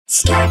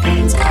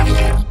Scarpins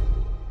Avenue.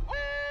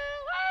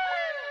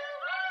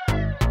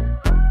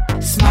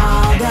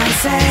 Small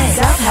doses.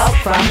 Self-help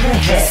from the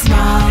hip.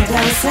 Small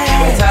doses.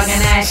 We're talking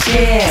that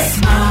shit.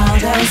 Small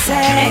doses.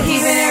 And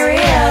keeping it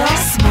real.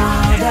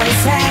 Small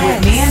doses.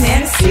 With me and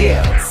Nana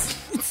Seals.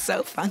 It's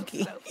so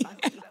funky.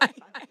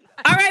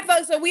 All right,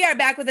 folks. So we are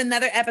back with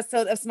another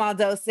episode of Small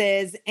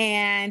Doses.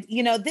 And,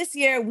 this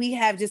year we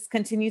have just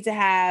continued to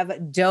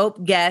have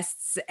dope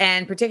guests,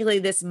 and particularly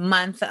this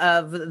month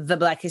of the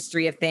Black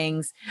history of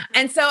things.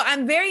 And so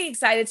I'm very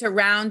excited to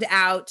round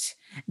out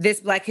this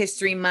Black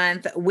History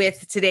Month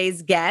with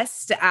today's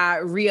guest,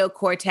 Rio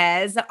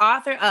Cortez,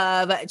 author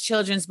of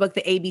children's book,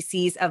 The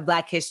ABCs of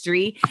Black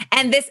History,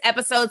 and this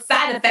episode,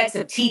 Side Effects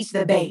of Teach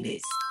the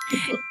Babies.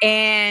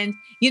 And,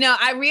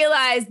 I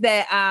realized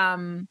that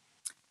I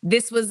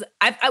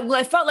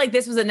felt like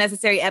this was a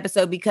necessary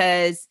episode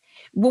because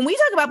when we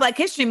talk about Black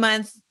History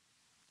Month,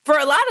 for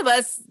a lot of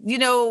us,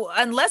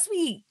 unless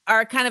we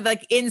are kind of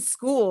like in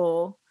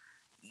school,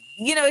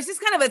 it's just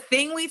kind of a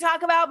thing we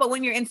talk about. But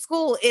when you're in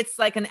school, it's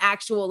like an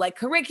actual like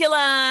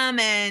curriculum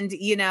and,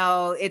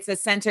 it's a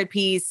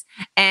centerpiece.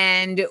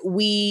 And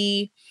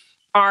we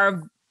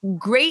are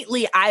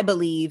greatly, I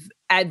believe,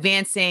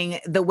 advancing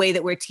the way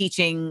that we're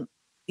teaching,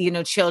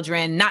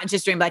 children, not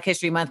just during Black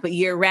History Month, but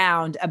year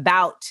round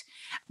about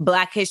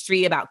Black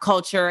history, about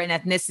culture and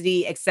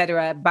ethnicity, et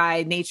cetera,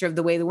 by nature of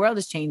the way the world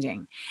is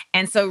changing.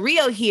 And so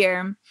Rio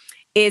here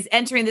is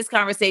entering this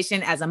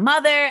conversation as a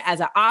mother, as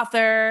an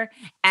author,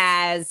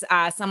 as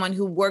someone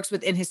who works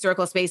within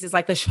historical spaces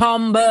like the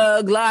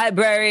Schomburg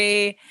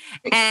Library,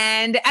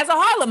 and as a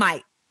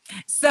Harlemite.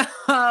 So,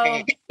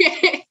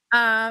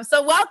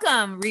 so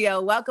welcome,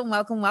 Rio. Welcome.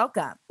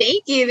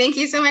 Thank you. Thank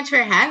you so much for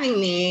having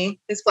me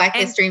this Black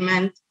History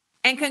Month.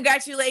 And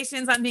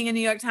congratulations on being a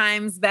New York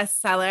Times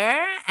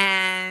bestseller.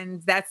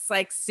 And that's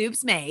like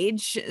Soup's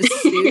Mage.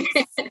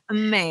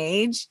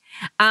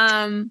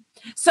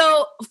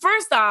 So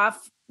first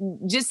off,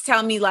 just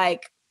tell me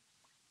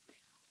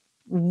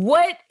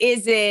what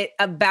is it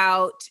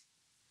about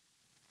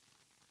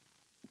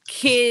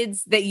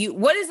kids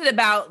what is it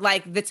about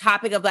the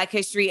topic of Black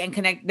history and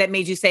connect that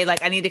made you say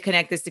I need to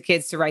connect this to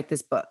kids to write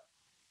this book?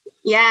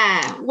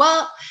 Yeah,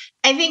 well,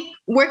 I think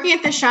working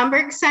at the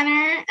Schomburg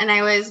Center and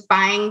I was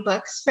buying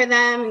books for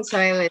them. And so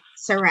I was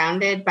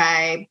surrounded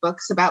by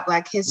books about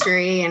Black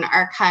history and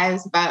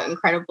archives about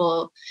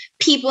incredible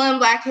people in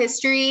Black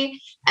history.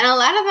 And a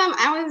lot of them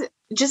I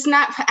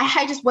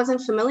just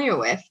wasn't familiar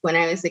with when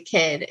I was a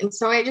kid. And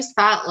so I just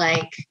thought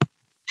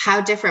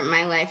how different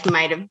my life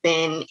might have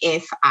been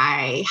if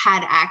I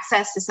had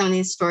access to some of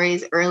these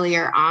stories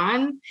earlier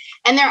on.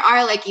 And there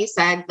are, like you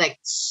said,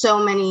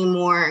 so many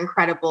more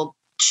incredible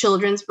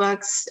children's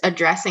books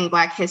addressing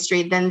Black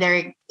history than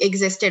there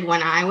existed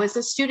when I was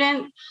a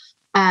student.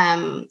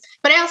 But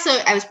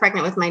I was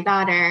pregnant with my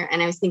daughter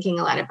and I was thinking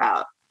a lot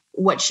about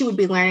what she would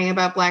be learning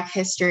about Black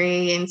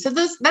history. And so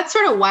that's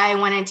sort of why I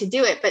wanted to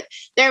do it. But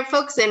there are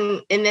folks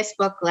in this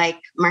book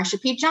like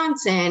Marsha P.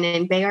 Johnson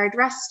and Bayard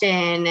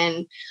Rustin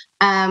and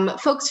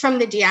folks from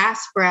the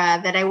diaspora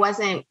that I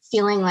wasn't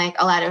feeling like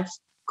a lot of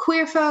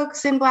queer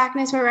folks in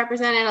Blackness were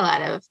represented, a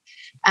lot of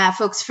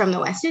folks from the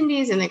West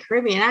Indies and the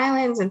Caribbean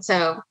islands. And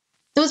so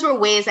those were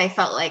ways I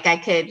felt like I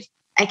could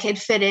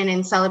fit in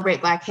and celebrate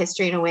Black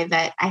history in a way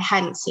that I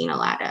hadn't seen a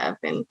lot of.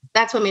 And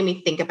that's what made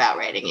me think about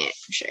writing it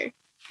for sure.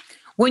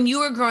 When you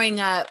were growing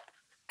up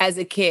as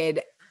a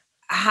kid,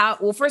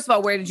 first of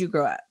all, where did you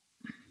grow up?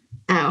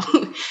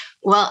 Oh,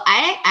 well,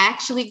 I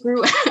actually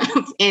grew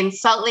up in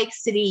Salt Lake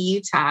City,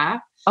 Utah.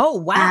 Oh,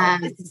 wow.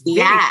 This is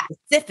very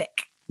specific.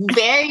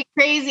 Very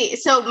crazy.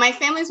 So my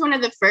family is one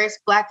of the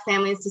first Black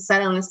families to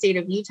settle in the state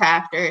of Utah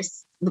after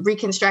the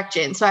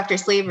Reconstruction. So after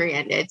slavery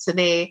ended. So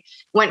they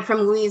went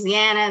from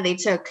Louisiana, they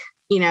took,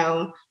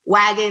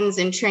 wagons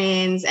and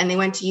trains, and they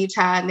went to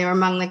Utah, and they were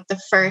among the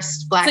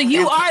first Black So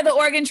you families. are the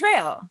Oregon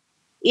Trail.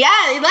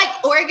 Yeah,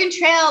 Oregon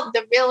Trail,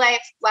 the real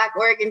life Black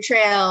Oregon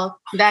Trail.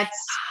 That's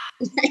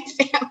my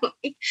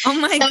family. Oh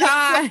my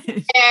God.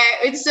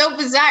 It's so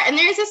bizarre. And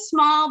there's a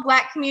small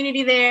Black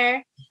community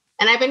there.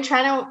 And I've been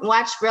trying to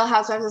watch Real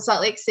Housewives of Salt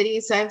Lake City.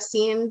 So I've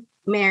seen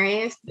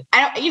Mary.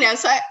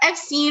 I've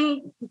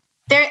seen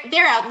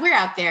we're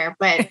out there.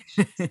 But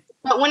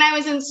when I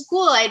was in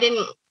school, I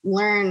didn't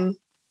learn,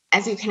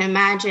 as you can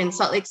imagine,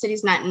 Salt Lake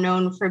City's not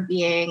known for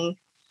being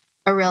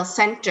a real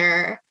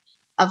center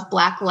of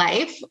Black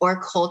life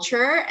or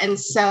culture. And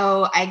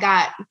so I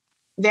got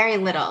very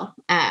little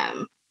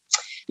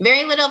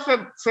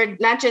for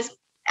not just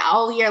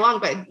all year long,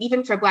 but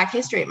even for Black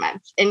History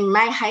Month. In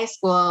my high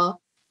school,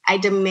 I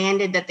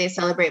demanded that they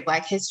celebrate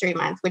Black History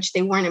Month, which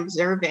they weren't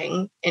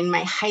observing in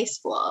my high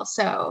school.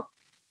 So,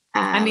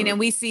 and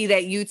we see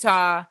that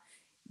Utah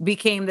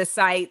became the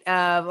site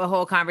of a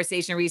whole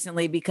conversation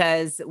recently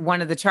because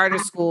one of the charter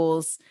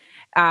schools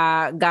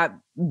got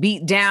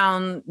beat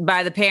down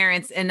by the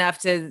parents enough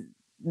to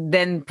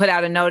then put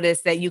out a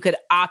notice that you could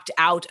opt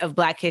out of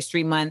Black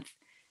History Month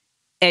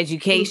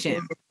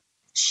education.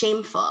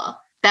 Shameful.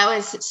 That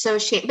was so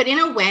shame. But in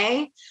a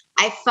way,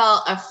 I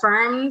felt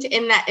affirmed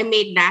in that it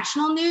made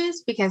national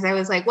news because I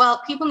was like,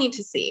 well, people need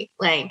to see,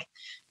 like,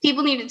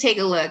 people need to take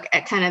a look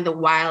at kind of the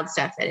wild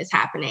stuff that is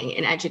happening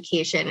in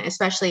education,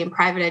 especially in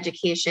private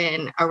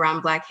education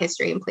around Black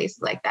history and places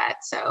like that.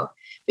 So,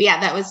 but yeah,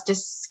 that was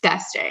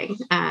disgusting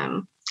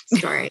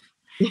story.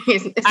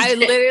 I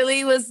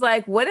literally was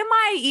like, what am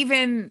I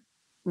even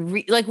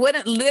like?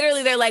 What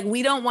literally they're like,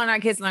 we don't want our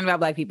kids to learn about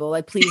Black people.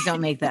 Like, please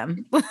don't make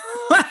them.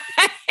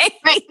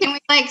 Right. Can we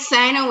like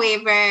sign a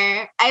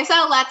waiver? I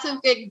saw lots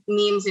of good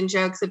memes and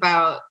jokes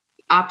about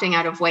opting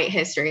out of white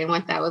history and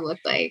what that would look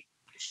like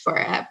for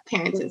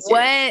parents and students.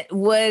 What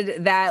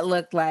would that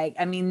look like?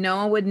 I mean, no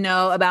one would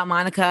know about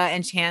Monica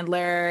and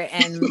Chandler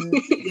and,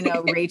 you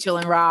know, Rachel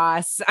and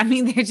Ross. I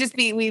mean,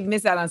 we'd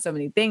miss out on so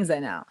many things, I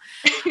know.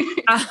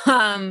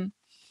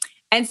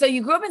 And so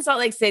you grew up in Salt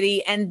Lake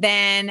City, and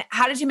then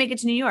how did you make it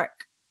to New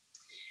York?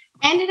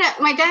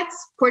 My dad's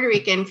Puerto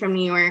Rican from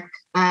New York.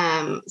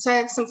 So I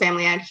have some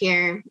family out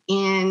here,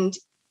 and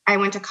I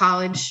went to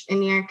college in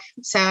New York.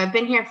 So I've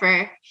been here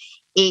for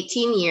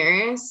 18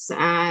 years.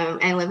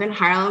 I live in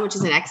Harlem, which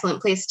is an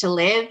excellent place to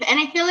live. And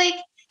I feel like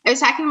I was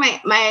talking to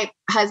my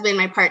husband,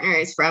 my partner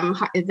is from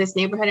this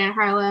neighborhood in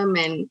Harlem.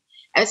 And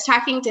I was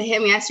talking to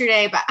him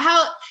yesterday about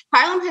how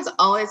Harlem has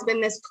always been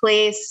this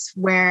place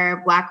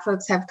where Black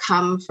folks have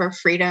come for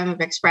freedom of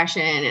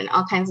expression and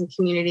all kinds of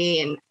community.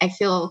 And I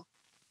feel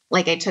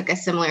like I took a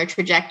similar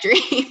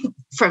trajectory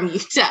from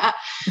Utah,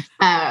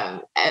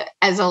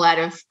 as a lot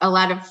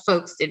of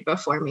folks did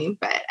before me.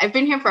 But I've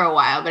been here for a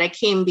while, but I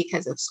came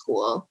because of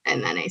school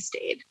and then I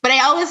stayed. But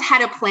I always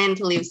had a plan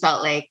to leave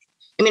Salt Lake.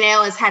 I mean, I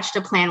always hatched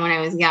a plan when I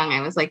was young.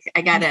 I was like,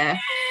 I gotta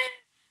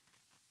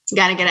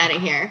get out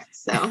of here.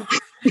 So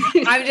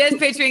I'm just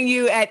picturing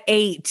you at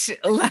 8,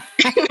 like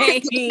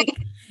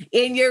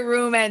in your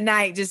room at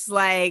night, just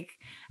like,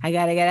 I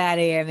gotta get out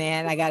of here,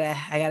 man. I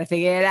gotta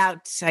figure it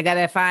out. I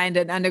gotta find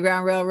an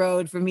underground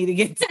railroad for me to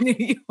get to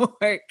New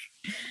York.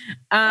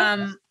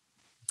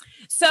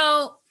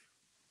 So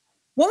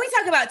when we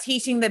talk about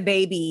teaching the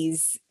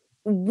babies,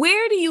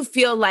 where do you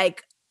feel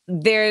like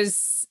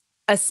there's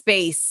a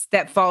space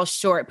that falls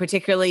short,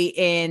 particularly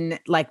in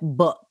like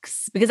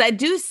books? Because I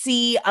do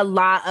see a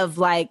lot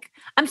of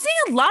I'm seeing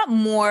a lot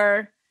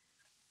more,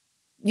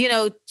 you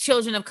know,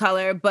 children of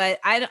color,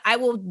 but I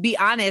will be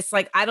honest,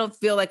 like, I don't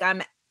feel like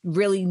I'm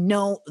really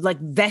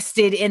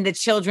vested in the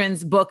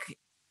children's book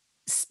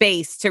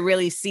space to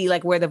really see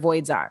like where the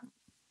voids are.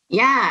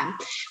 Yeah.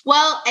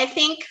 Well, I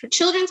think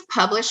children's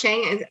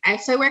publishing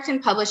so I worked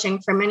in publishing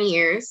for many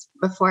years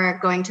before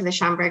going to the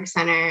Schomburg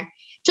Center.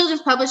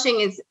 Children's publishing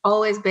has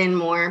always been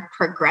more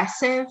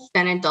progressive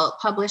than adult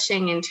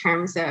publishing in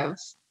terms of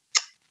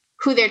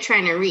who they're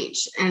trying to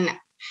reach. And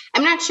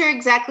I'm not sure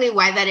exactly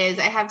why that is.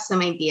 I have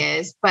some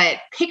ideas, but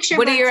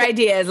What are your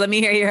ideas? Let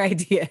me hear your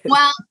ideas.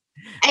 Well,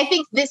 I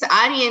think this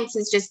audience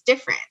is just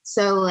different.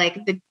 So like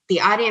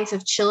the audience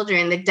of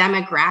children, the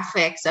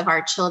demographics of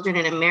our children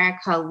in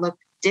America look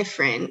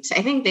different.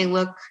 I think they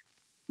look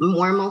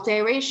more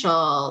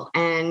multiracial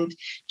and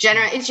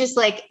it's just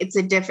like,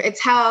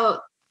 it's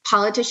how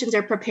politicians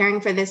are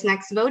preparing for this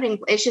next voting.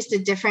 It's just a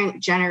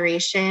different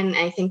generation.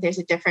 I think there's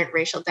a different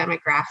racial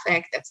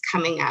demographic that's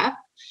coming up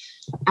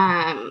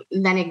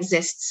than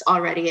exists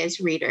already as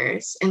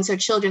readers. And so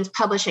children's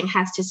publishing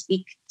has to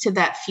speak to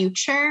that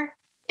future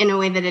in a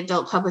way that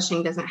adult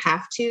publishing doesn't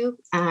have to.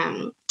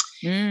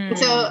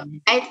 So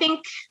I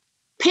think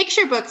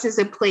picture books is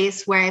a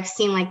place where I've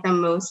seen like the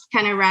most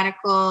kind of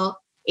radical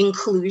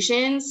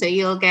inclusion. So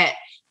you'll get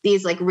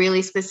these like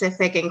really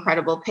specific,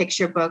 incredible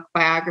picture book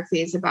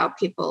biographies about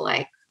people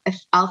like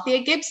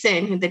Althea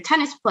Gibson, who's the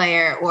tennis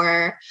player,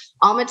 or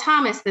Alma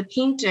Thomas, the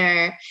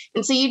painter.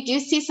 And so you do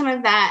see some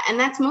of that. And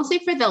that's mostly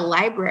for the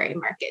library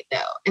market, though.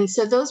 And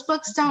so those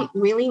books don't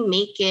really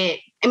make it.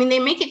 I mean, they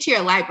make it to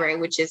your library,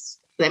 which is,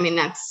 I mean,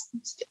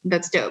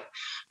 that's dope.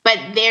 But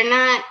they're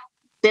not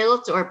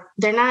built, or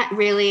they're not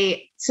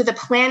really. So the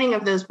planning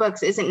of those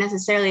books isn't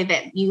necessarily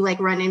that you like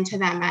run into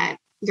them at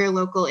your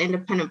local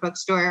independent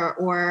bookstore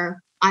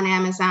or on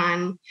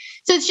Amazon.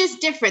 So it's just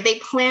different. They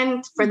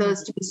planned for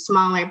those to be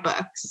smaller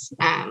books.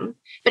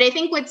 But I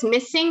think what's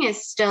missing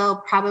is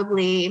still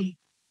probably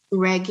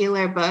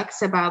regular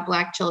books about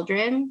Black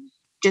children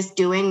just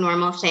doing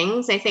normal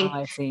things. I think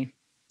I see.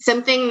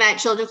 Something that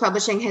children's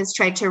publishing has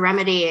tried to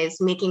remedy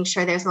is making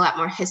sure there's a lot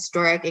more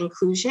historic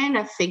inclusion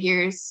of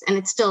figures. And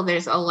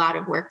there's a lot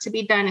of work to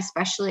be done,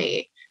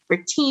 especially for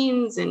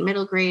teens and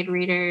middle grade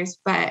readers.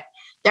 But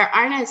there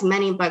aren't as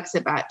many books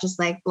about just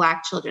like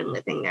Black children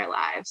living their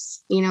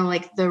lives, you know,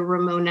 like the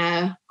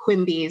Ramona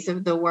Quimbys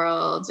of the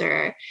world,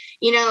 or,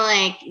 you know,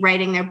 like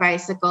riding their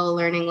bicycle,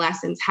 learning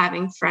lessons,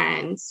 having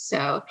friends.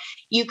 So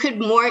you could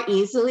more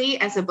easily,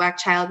 as a Black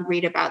child,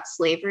 read about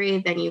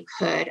slavery than you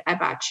could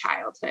about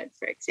childhood,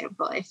 for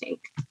example, I think.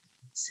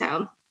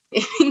 So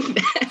I think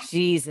that.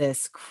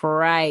 Jesus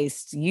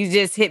Christ. You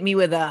just hit me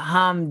with a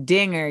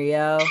humdinger,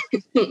 yo.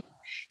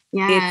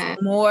 Yeah.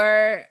 It's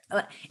more,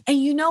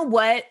 and you know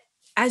what?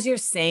 As you're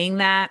saying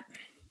that,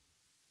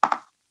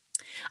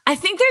 I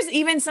think there's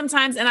even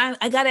sometimes, and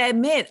I gotta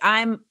admit,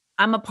 I'm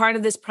a part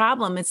of this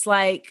problem. It's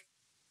like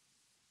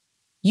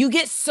you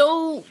get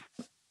so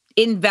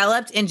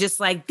enveloped in just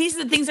like, these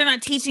are the things they're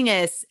not teaching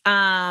us.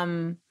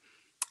 That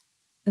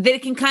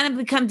it can kind of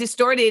become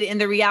distorted in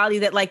the reality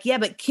that like, yeah,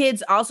 but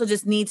kids also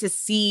just need to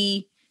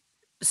see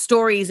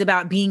stories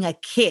about being a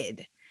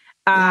kid,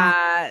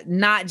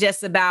 not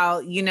just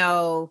about,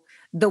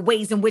 the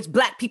ways in which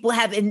Black people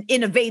have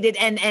innovated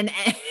and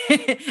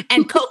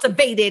and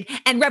cultivated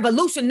and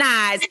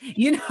revolutionized,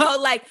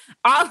 like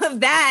all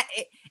of that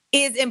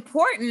is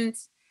important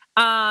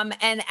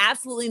and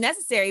absolutely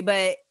necessary,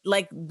 but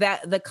like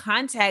that the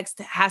context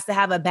has to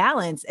have a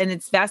balance. And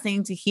it's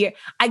fascinating to hear.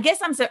 I guess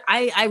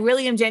I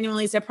really am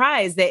genuinely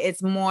surprised that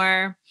it's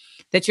more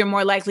that you're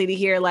more likely to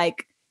hear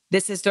like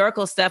this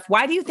historical stuff.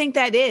 Why do you think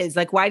that is?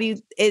 Like,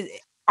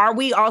 are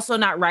we also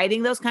not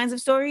writing those kinds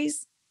of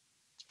stories?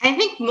 I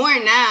think more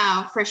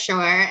now, for sure.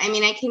 I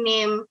mean, I can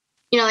name,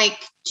 like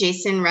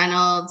Jason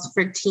Reynolds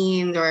for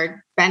teens,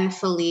 or Ben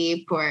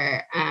Philippe,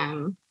 or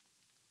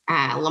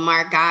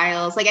Lamar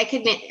Giles. Like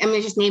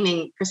I'm just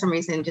naming for some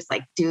reason, just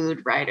like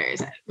dude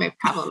writers. My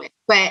problem is,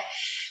 but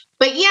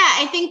yeah,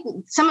 I think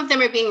some of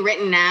them are being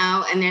written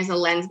now, and there's a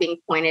lens being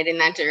pointed in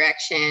that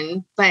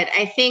direction. But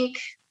I think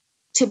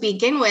to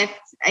begin with,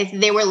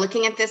 they were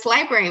looking at this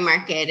library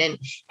market. And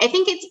I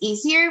think it's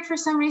easier for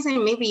some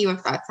reason, maybe you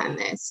have thoughts on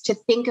this, to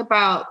think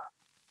about,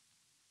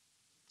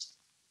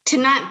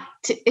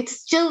 it's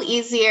still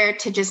easier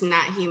to just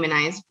not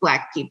humanize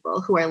Black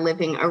people who are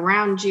living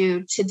around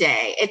you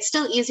today. It's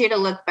still easier to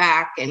look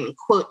back and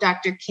quote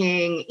Dr.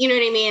 King, you know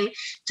what I mean?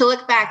 To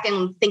look back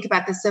and think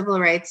about the civil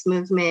rights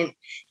movement.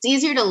 It's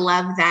easier to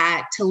love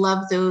that, to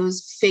love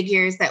those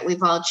figures that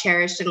we've all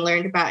cherished and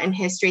learned about in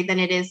history, than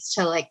it is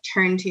to like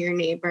turn to your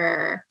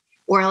neighbor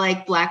or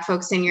like Black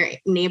folks in your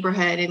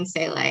neighborhood and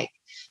say like,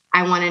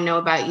 I want to know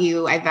about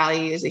you. I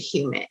value you as a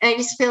human. And I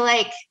just feel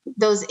like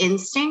those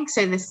instincts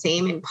are the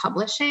same in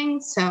publishing.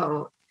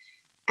 So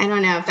I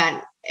don't know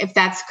if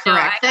that's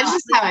correct. No, that's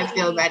just how I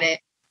feel about it.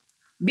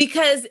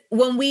 Because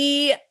when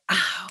we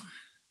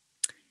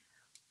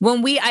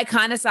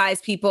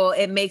iconicize people,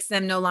 it makes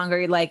them no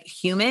longer like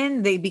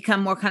human. They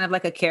become more kind of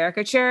like a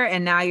caricature.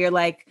 And now you're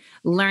like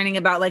learning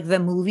about like the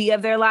movie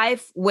of their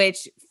life,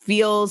 which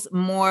feels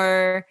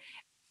more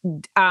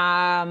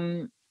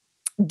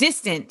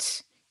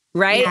distant.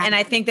 Right. Yeah. And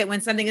I think that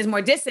when something is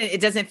more distant, it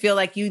doesn't feel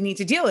like you need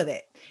to deal with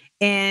it.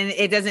 And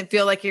it doesn't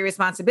feel like your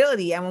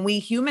responsibility. And when we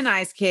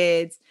humanize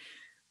kids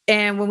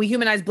and when we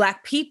humanize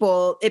Black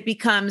people, it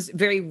becomes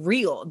very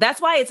real. That's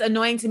why it's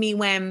annoying to me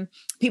when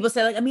people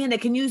say like, Amanda,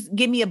 can you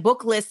give me a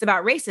book list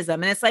about racism?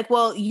 And it's like,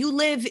 well, you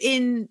live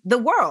in the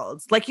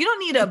world. Like, you don't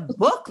need a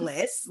book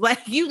list.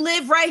 Like, you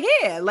live right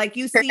here. Like,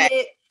 you see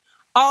it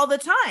all the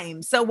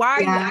time. So why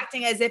are you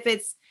acting as if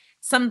it's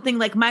something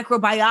like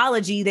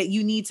microbiology that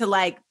you need to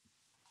like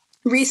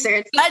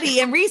study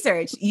and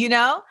research,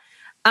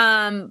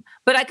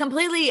 but I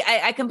completely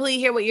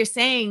hear what you're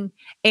saying.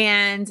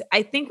 And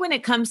I think when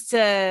it comes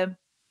to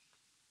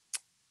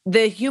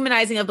the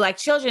humanizing of Black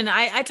children,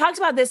 I talked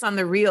about this on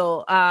The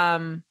Real,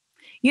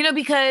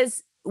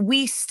 because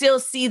we still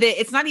see that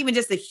it's not even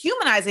just the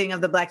humanizing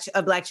of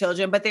Black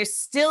children, but there's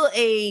still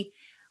a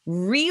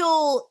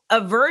real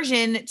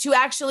aversion to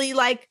actually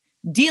like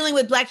dealing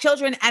with Black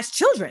children as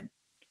children.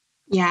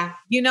 Yeah.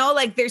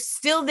 Like there's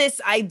still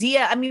this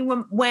idea. I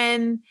mean,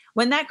 when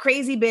that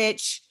crazy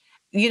bitch,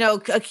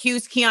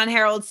 accused Keon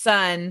Harold's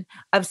son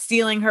of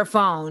stealing her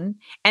phone,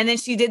 and then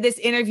she did this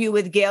interview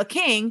with Gayle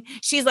King,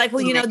 she's like,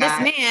 well, this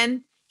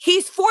man,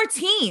 he's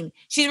 14.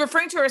 She's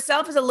referring to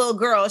herself as a little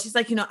girl. She's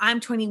like, I'm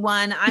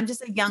 21. I'm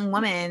just a young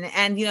woman.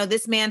 And,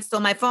 this man stole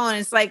my phone. And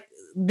it's like,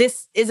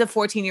 this is a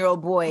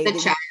 14-year-old boy. The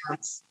child.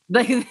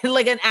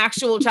 Like an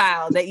actual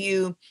child that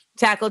you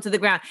tackled to the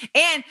ground.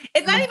 And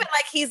it's not even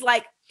like he's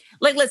like,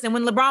 listen,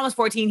 when LeBron was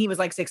 14, he was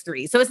like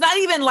 6'3". So it's not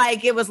even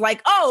like, it was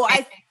like, oh,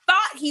 I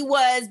thought he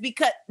was,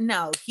 because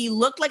no, he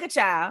looked like a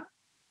child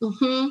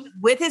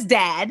with his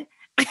dad.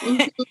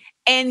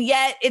 And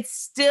yet it's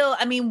still,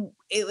 I mean,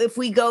 if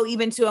we go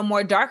even to a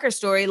more darker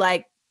story,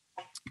 like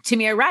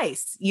Tamir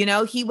Rice,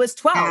 he was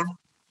 12. Yeah.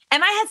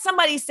 And I had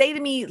somebody say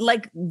to me,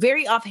 like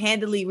very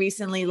offhandedly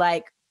recently,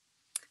 like,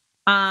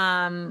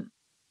 that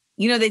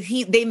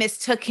they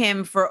mistook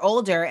him for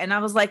older. And I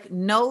was like,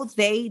 no,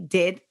 they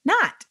did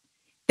not.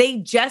 They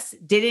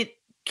just didn't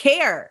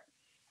care.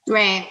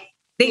 Right.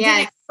 They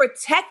didn't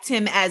protect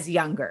him as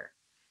younger.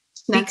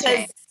 That's because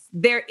right.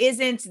 there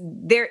isn't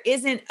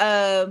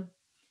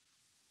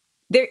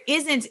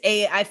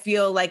a, I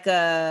feel like for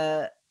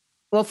a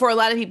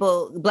lot of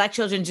people, Black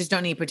children just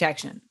don't need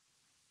protection.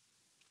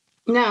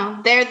 No,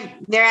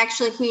 they're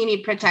actually who you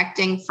need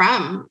protecting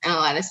from in a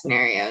lot of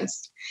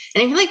scenarios.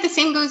 And I feel like the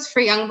same goes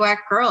for young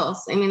Black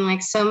girls. I mean,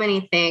 like so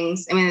many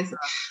things. I mean, it's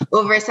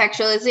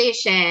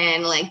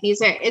over-sexualization. Like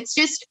it's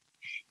just,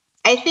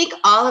 I think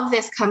all of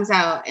this comes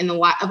out in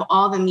of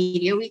all the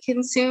media we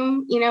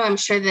consume. I'm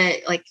sure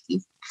that like you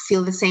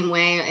feel the same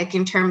way, like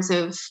in terms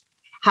of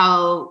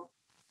how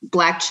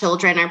Black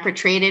children are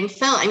portrayed in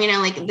film. I mean,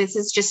 like this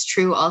is just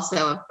true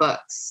also of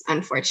books,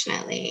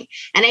 unfortunately.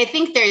 And I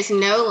think there's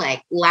no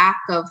like lack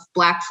of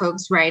Black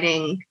folks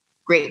writing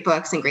great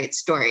books and great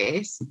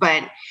stories.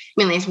 But I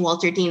mean, there's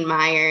Walter Dean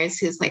Myers,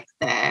 who's like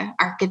the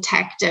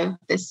architect of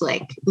this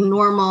like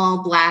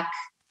normal Black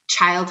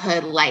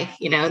childhood life,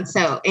 you know,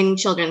 so in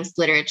children's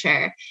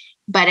literature.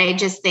 But I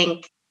just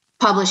think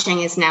publishing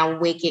is now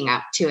waking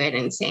up to it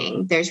and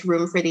saying there's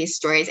room for these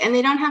stories, and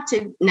they don't have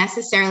to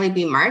necessarily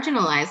be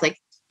marginalized. Like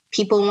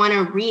people want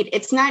to read.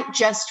 It's not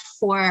just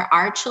for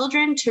our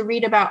children to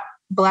read about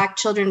Black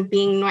children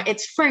being,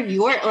 it's for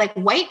your like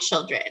white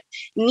children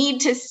need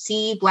to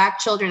see Black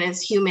children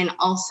as human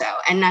also,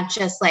 and not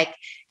just like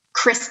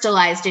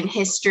crystallized in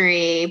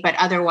history, but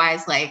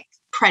otherwise like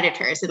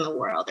predators in the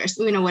world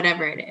or, you know,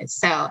 whatever it is.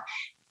 So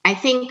I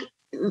think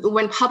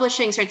when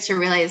publishing starts to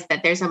realize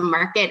that there's a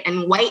market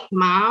and white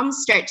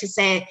moms start to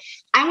say,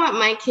 I want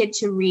my kid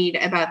to read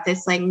about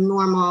this like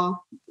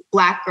normal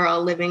Black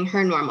girl living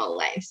her normal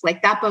life.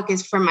 Like that book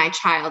is for my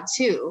child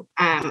too.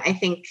 I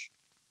think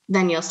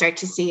then you'll start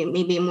to see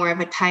maybe more of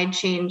a tide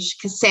change,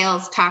 because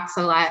sales talks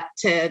a lot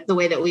to the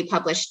way that we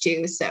publish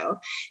too. So I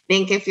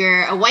think if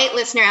you're a white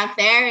listener out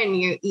there and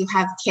you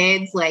have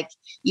kids, like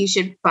you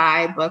should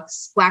buy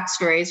books, Black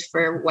stories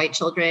for white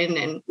children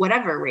and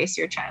whatever race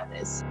your child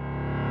is.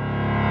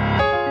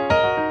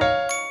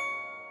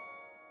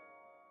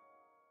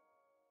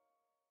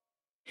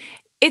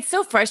 It's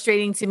so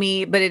frustrating to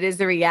me, but it is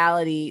the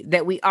reality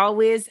that we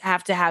always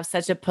have to have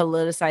such a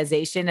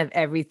politicization of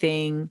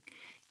everything,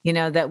 you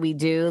know, that we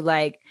do.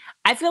 Like,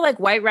 I feel like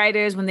white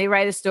writers, when they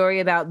write a story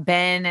about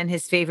Ben and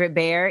his favorite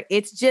bear,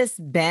 it's just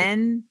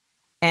Ben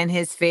and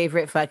his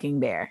favorite fucking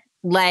bear.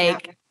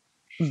 Like,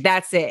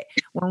 that's it.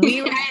 When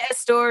we write a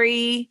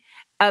story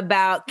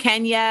about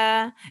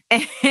Kenya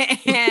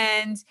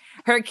and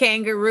her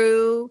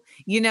kangaroo,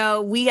 you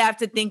know, we have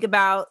to think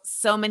about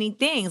so many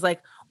things.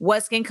 Like,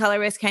 what skin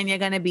color is Kenya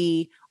going to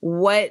be?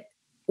 What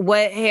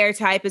hair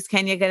type is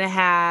Kenya going to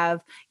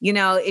have? You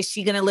know, is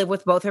she going to live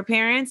with both her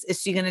parents?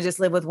 Is she going to just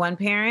live with one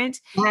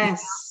parent?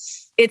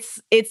 Yes.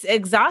 It's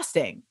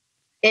exhausting.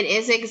 It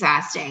is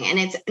exhausting. And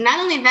it's not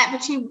only that,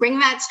 but you bring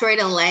that story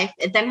to life.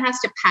 It then has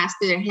to pass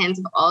through the hands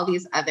of all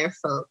these other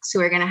folks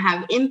who are going to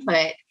have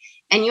input.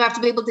 And you have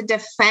to be able to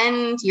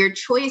defend your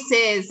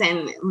choices,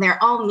 and they're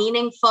all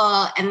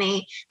meaningful. And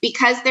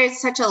because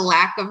there's such a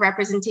lack of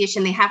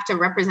representation, they have to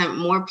represent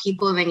more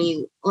people than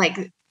you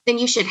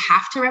should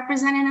have to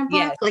represent in a book.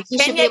 Yes. Like you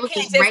Kenya should be able to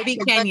can't just write be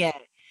your Kenya.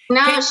 book.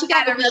 No, Kenya she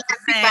got to be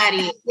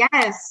everybody.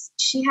 Yes,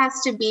 she has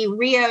to be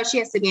Rio. She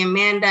has to be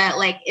Amanda.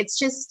 Like it's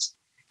just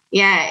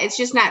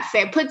not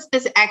fair. It puts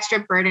this extra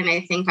burden,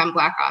 I think, on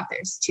Black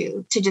authors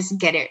too, to just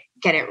get it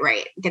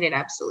right, get it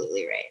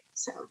absolutely right.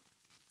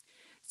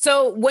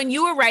 So when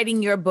you were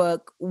writing your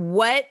book,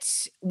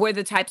 what were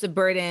the types of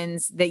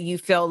burdens that you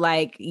felt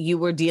like you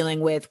were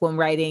dealing with when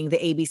writing the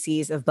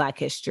ABCs of Black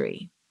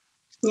history?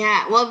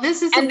 Yeah, well,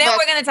 this is and then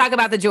we're going to talk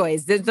about the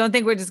joys. Don't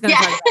think we're just going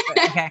to talk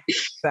about it. Okay.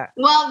 So.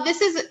 Well,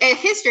 this is a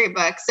history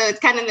book, so it's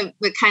kind of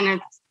the kind of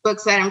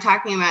books that I'm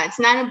talking about.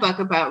 It's not a book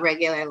about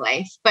regular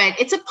life, but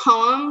it's a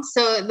poem.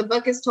 So the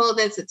book is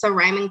told as it's a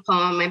rhyming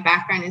poem. My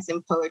background is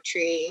in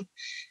poetry.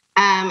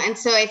 And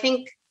so I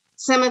think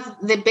some of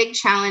the big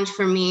challenge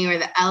for me, or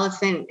the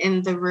elephant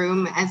in the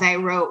room as I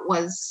wrote,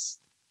 was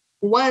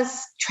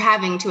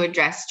having to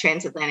address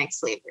transatlantic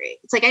slavery.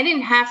 It's like I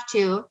didn't have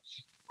to,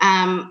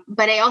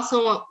 but I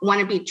also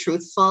want to be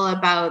truthful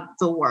about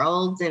the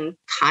world and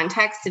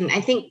context. And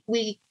I think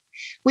we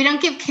don't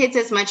give kids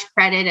as much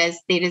credit as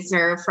they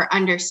deserve for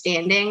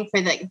understanding,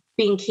 for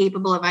being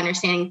capable of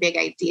understanding big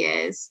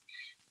ideas.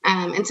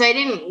 And so I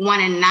didn't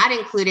want to not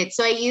include it.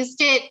 So I used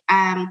it.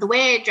 The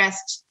way I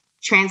addressed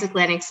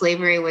transatlantic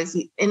slavery was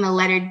in the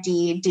letter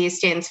D. D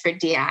stands for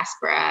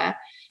diaspora.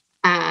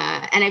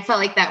 And I felt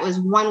like that was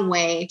one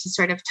way to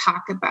sort of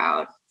talk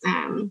about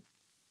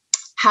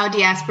how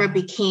diaspora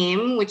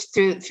became, which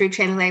through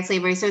transatlantic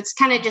slavery. So it's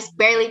kind of just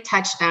barely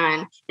touched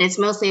on. And it's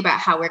mostly about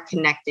how we're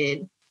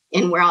connected,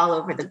 and we're all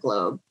over the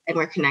globe and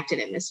we're connected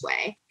in this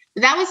way.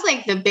 But that was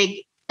like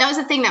that was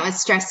the thing that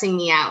was stressing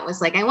me out, was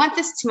like, I want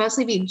this to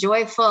mostly be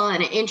joyful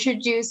and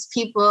introduce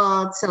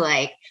people to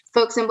like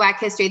folks in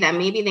Black history that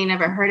maybe they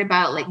never heard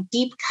about, like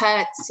deep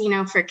cuts, you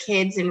know, for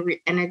kids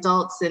and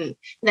adults. And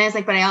then I was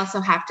like, but I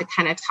also have to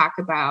kind of talk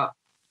about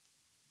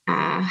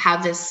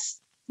how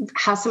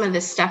some of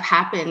this stuff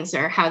happens,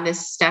 or how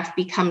this stuff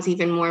becomes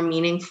even more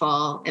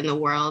meaningful in the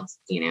world,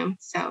 you know?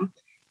 So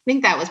I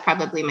think that was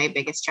probably my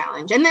biggest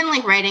challenge. And then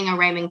like writing a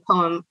rhyming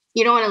poem,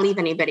 you don't want to leave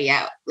anybody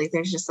out. Like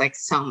there's just like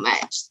so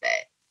much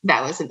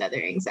that was another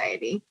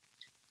anxiety.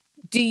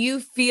 Do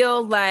you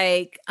feel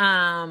like,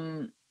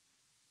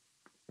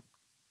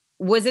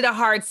 was it a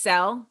hard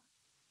sell,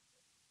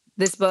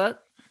 this book?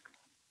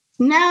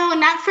 No,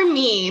 not for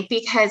me,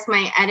 because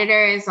my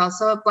editor is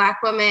also a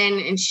Black woman,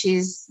 and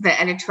she's the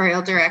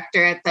editorial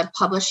director at the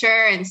publisher.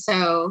 And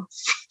so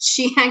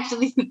she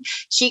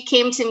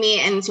came to me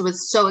and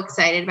was so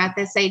excited about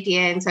this idea.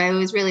 And so I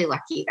was really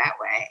lucky that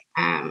way.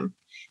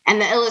 And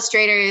the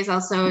illustrator is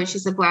also,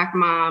 she's a Black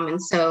mom.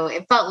 And so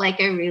it felt like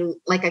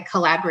a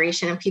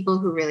collaboration of people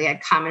who really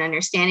had common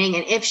understanding.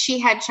 And if she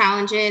had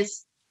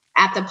challenges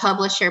at the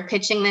publisher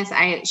pitching this,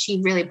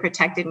 she really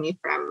protected me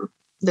from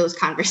those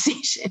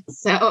conversations.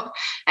 So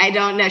I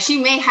don't know.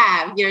 She may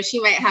have, she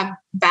might have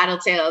battle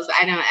tales.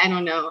 I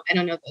don't know. I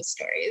don't know those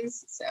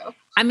stories. So,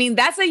 I mean,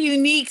 that's a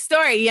unique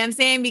story. You know what I'm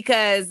saying?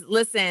 Because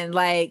listen,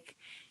 like,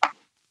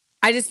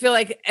 I just feel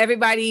like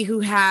everybody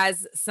who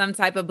has some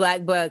type of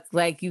Black book,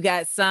 like you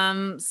got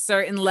some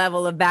certain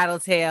level of battle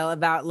tale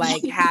about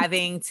like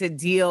having to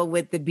deal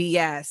with the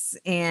BS.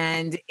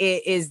 And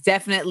it is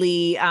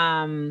definitely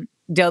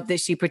dope that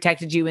she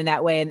protected you in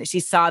that way and that she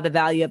saw the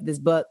value of this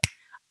book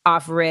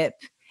off rip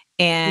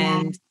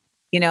and,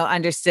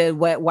 understood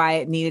why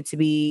it needed to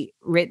be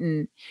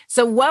written.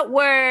 So what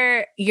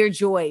were your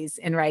joys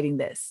in writing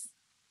this?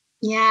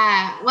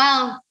 Yeah,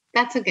 well,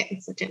 that's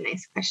such a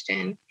nice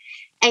question.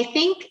 I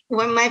think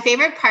my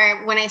favorite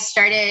part when I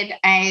started,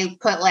 I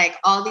put like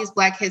all these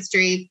Black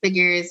history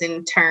figures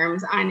and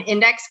terms on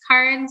index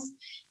cards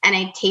and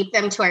I taped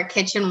them to our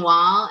kitchen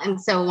wall.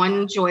 And so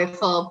one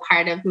joyful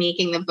part of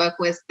making the book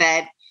was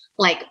that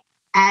like,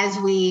 as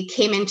we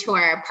came into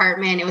our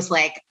apartment, it was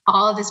like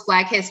all of this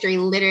Black history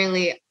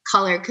literally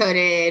color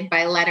coded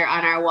by letter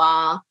on our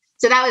wall.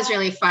 So that was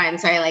really fun.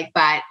 So I like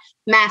bought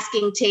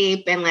masking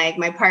tape and like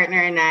my partner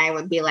and I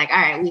would be like, all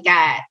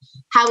right,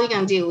 how are we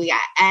going to do? We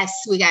got S,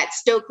 we got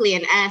Stokely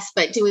and S,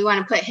 but do we want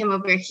to put him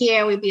over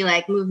here? We'd be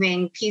like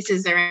moving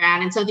pieces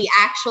around. And so the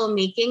actual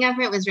making of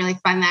it was really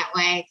fun that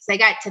way because I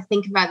got to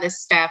think about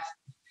this stuff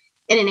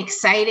in an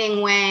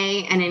exciting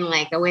way and in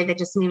like a way that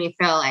just made me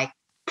feel like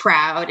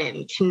proud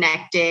and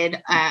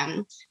connected,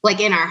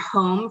 like in our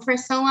home for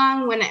so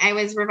long when I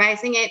was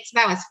revising it. So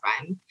that was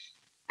fun.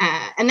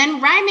 And then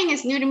rhyming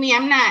is new to me.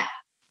 I'm not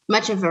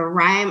much of a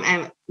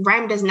rhyme.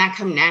 Rhyme does not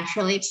come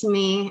naturally to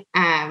me.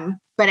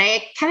 But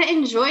I kind of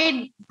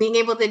enjoyed being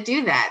able to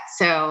do that.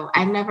 So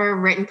I've never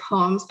written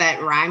poems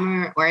that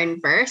rhyme or in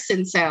verse.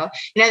 And so,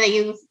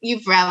 that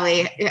you've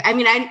probably,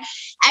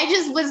 I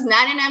just was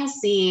not an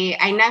MC.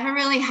 I never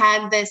really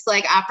had this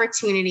like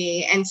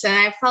opportunity. And so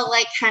I felt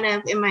like kind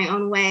of in my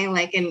own way,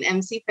 like an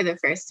MC for the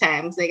first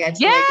time. So I got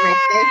to like write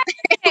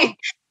this.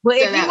 Well,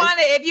 so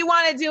if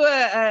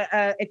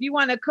you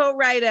want to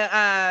co-write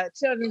a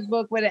children's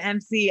book with an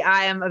MC,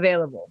 I am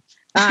available.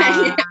 I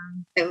love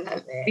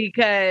it.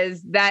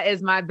 Because that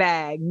is my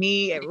bag.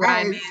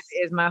 Rhyming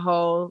is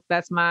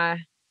that's my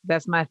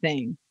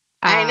thing.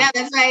 I know,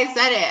 that's why I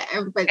said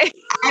it, but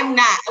I'm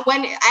not.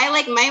 When I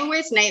like my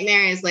worst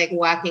nightmare is like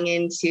walking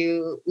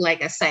into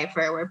like a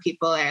cipher where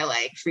people are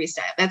like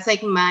freestyle. That's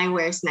like my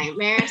worst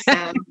nightmare.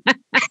 So,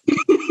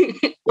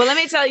 well, let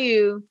me tell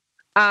you,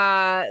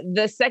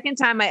 the second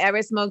time I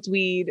ever smoked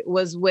weed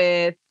was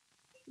with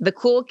the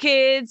Cool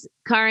Kids,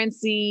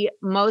 Currency,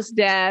 Mos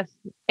Def,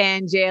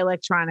 and Jay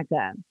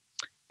Electronica.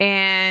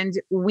 And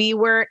we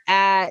were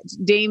at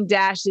Dame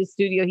Dash's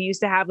studio. He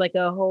used to have like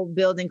a whole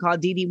building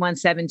called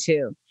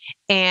DD172.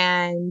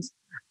 And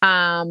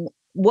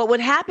what would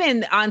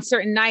happen on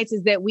certain nights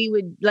is that we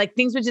would like,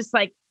 things would just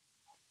like,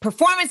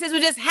 performances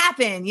would just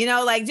happen,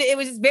 like it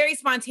was just very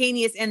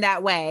spontaneous in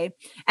that way.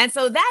 And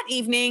so that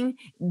evening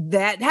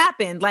that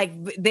happened, like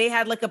they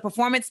had like a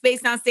performance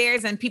space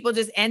downstairs and people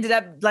just ended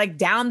up like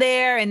down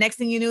there. And next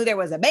thing you knew, there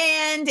was a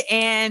band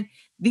and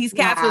these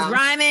cats was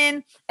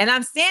rhyming and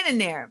I'm standing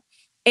there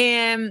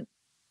and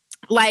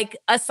like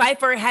a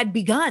cipher had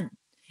begun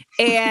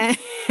and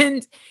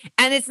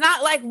it's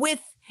not like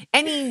with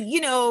any,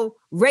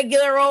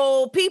 regular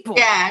old people.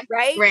 Yeah.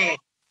 Right.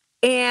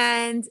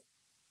 And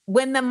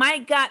when the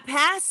mic got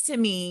passed to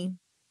me,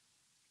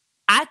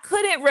 I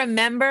couldn't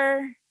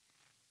remember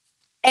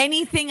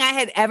anything I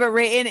had ever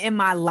written in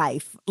my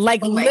life.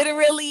 Like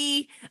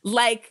literally,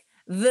 like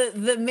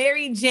the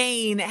Mary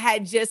Jane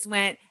had just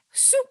went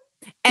shoop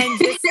and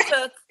just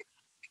took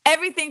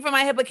everything from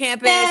my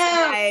hippocampus,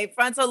 my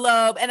frontal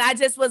lobe, and I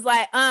just was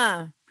like,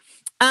 all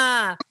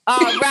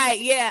right,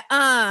 yeah,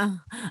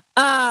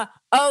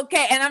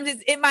 okay. And I'm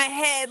just in my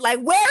head, like,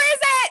 where is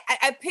it?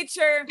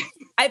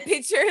 I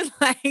picture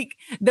like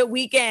The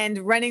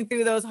Weeknd running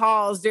through those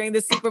halls during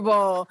the Super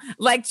Bowl,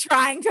 like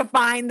trying to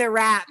find the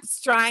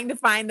raps.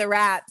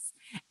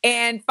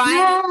 And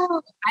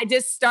finally, I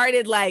just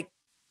started like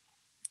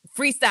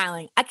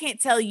freestyling. I can't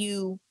tell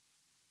you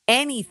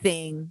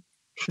anything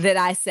that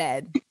I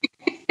said,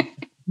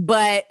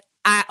 but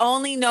I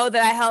only know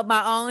that I held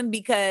my own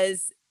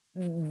because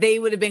they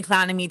would have been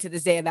clowning me to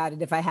this day about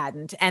it if I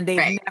hadn't. And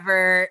they've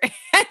never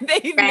found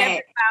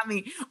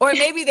me. Or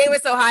maybe they were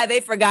so high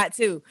they forgot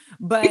too.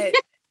 But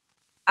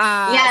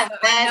I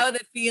know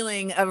the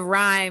feeling of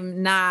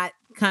rhyme not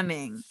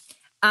coming.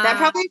 That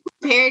probably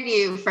prepared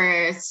you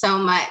for so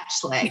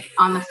much, like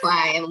on the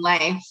fly in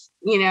life.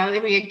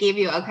 It gave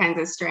you all kinds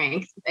of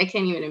strength. I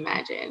can't even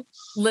imagine.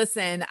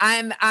 Listen,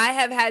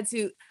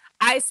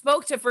 I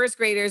spoke to first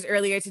graders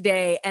earlier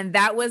today, and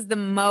that was the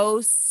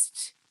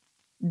most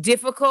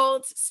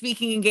difficult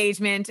speaking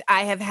engagement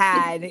I have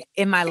had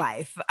in my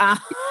life.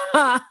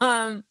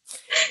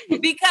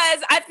 Because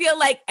I feel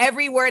like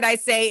every word I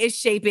say is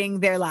shaping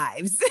their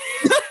lives.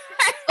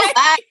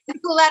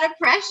 It's a lot of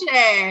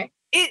pressure.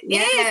 It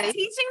is.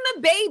 Teaching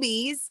the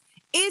babies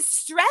is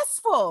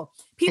stressful.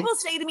 People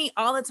say to me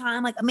all the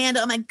time, like,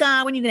 Amanda, oh my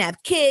God, when you're going to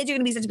have kids, you're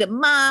going to be such a good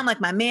mom.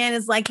 Like my man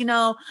is like,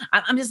 I'm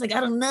just like,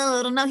 I don't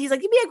know. He's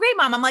like, you'd be a great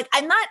mom. I'm like,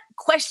 I'm not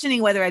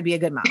questioning whether I'd be a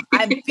good mom.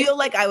 I feel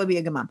like I would be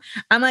a good mom.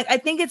 I'm like, I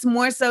think it's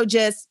more so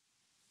just,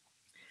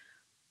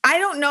 I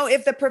don't know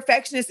if the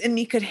perfectionist in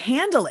me could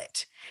handle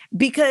it,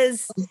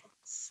 because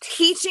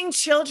teaching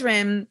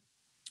children,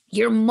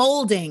 you're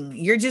molding,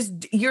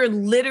 you're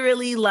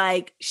literally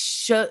like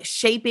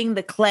shaping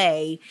the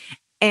clay.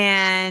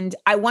 And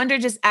I wonder,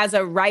 just as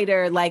a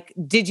writer, like,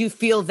 did you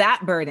feel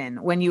that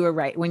burden when you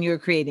were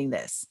creating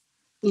this?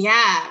 Yeah,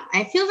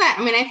 I feel that.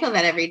 I mean, I feel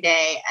that every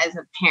day as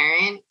a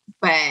parent,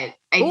 but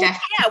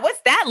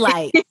what's that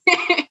like?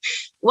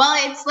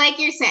 Well, it's like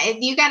you're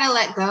saying, you got to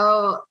let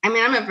go. I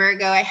mean, I'm a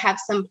Virgo. I have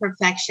some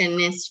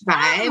perfectionist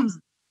vibes.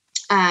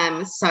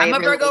 So I'm a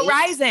Virgo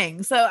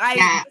rising. So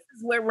this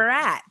is where we're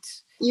at.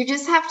 You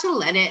just have to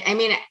let it. I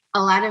mean, a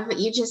lot of it,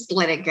 you just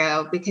let it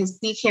go, because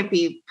you can't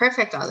be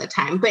perfect all the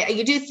time. But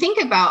you do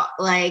think about,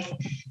 like,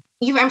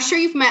 I'm sure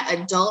you've met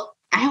adult.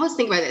 I always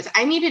think about this.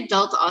 I meet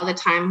adults all the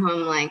time who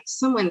I'm like,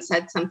 someone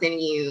said something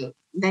to you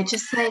that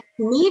just like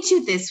made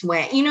you this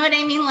way. You know what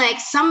I mean? Like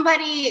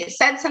somebody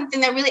said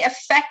something that really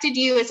affected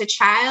you as a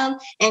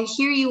child. And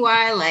here you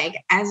are, like,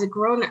 as a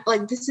grown up,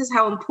 like, this is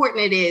how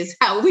important it is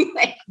how we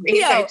like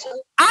raise our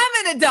children.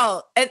 I'm an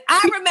adult and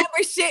I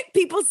remember shit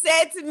people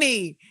said to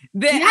me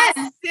that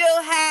I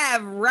still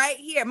have right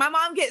here. My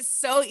mom gets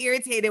so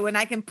irritated when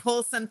I can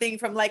pull something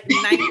from like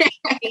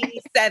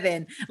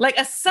 1987, like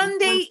a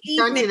Sunday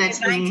evening in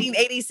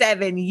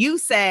 1987, you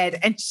said,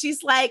 and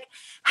she's like,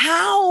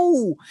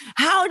 how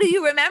do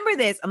you remember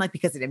this? I'm like,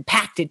 because it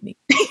impacted me.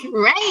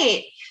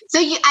 Right. So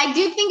I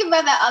do think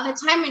about that all the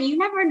time, and you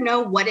never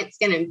know what it's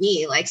going to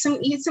be. Like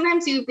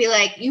sometimes you'd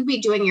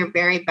be doing your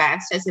very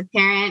best as a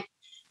parent,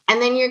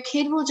 and then your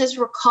kid will just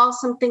recall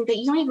something that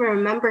you don't even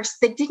remember,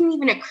 that didn't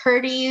even occur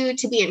to you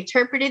to be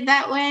interpreted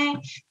that way.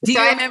 Do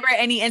you remember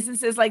any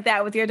instances like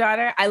that with your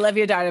daughter? I love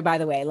your daughter, by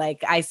the way.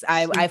 Like I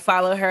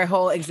follow her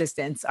whole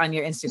existence on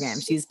your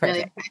Instagram. She's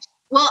perfect. Really,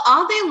 well,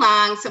 all day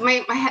long. So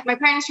my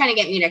parents trying to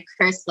get me to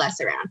curse less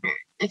around her,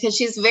 because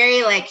she's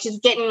very she's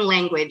getting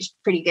language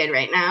pretty good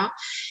right now.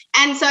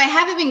 And so I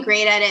haven't been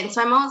great at it. And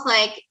so I'm always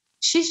like,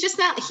 she's just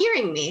not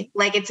hearing me.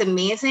 Like, it's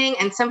amazing.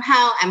 And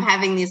somehow I'm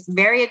having these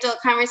very adult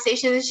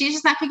conversations and she's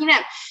just not picking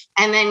up.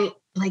 And then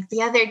like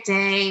the other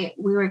day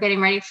we were getting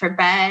ready for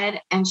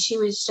bed and she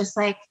was just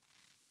like,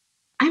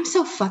 I'm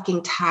so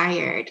fucking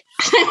tired.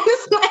 I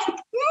was like,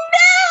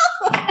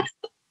 no.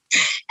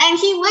 And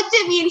he looked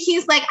at me and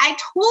he's like, I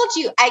told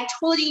you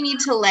you need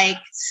to like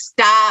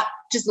stop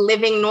just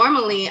living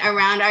normally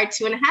around our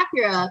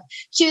 2.5-year-old.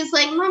 She was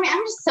like, Mommy,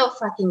 I'm just so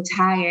fucking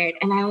tired.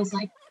 And I was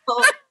like,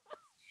 oh.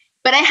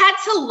 But I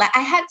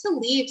had to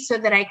leave so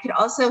that I could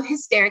also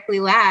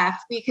hysterically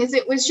laugh, because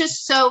it was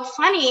just so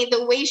funny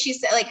the way she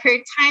said, like, her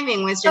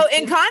timing was just so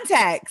in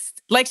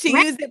context, like she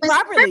used it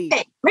properly.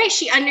 Perfect. Right.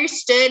 She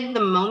understood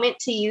the moment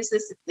to use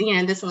this,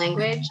 this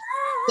language.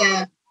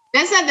 So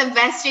that's not the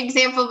best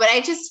example, but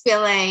I just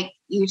feel like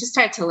you just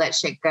start to let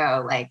shit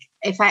go. Like,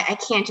 if I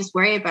can't just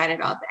worry about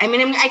it all. I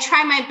mean, I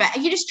try my best.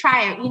 You just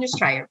try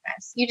your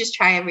best. You just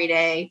try every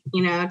day,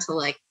 to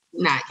like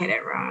not get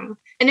it wrong.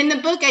 And in the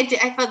book,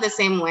 I felt the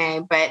same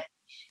way, but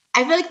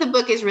I feel like the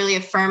book is really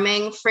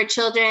affirming for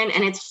children,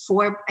 and it's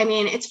for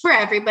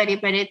everybody,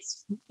 but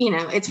it's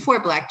for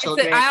Black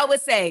children. I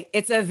always say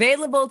it's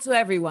available to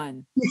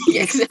everyone.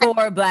 It's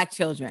for Black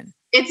children.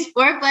 It's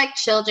for Black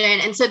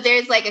children. And so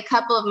there's like a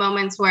couple of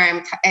moments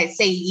where I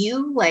say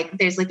you, like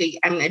there's like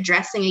I'm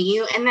addressing a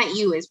you, and that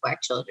you is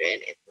Black children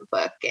in the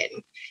book.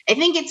 And I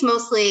think it's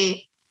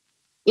mostly,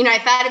 I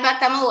thought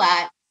about them a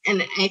lot.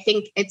 And I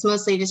think it's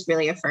mostly just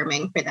really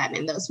affirming for them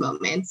in those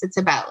moments. It's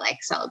about like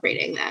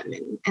celebrating them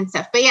and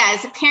stuff. But yeah,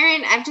 as a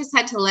parent, I've just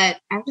had to let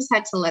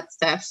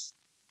stuff.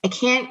 I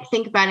can't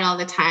think about it all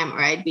the time, or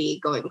I'd be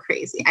going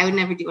crazy. I would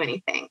never do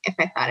anything if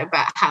I thought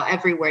about how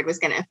every word was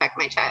going to affect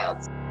my child.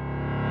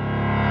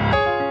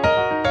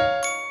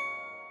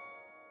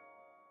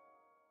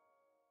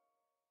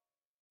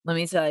 Let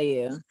me tell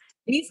you,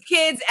 these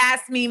kids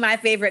asked me my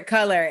favorite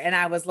color, and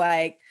I was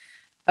like,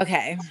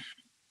 okay.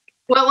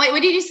 Well,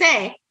 what did you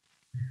say?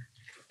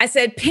 I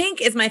said,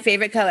 pink is my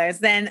favorite color.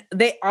 Then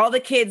all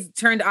the kids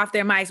turned off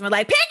their mics and were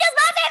like, pink is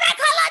my favorite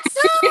color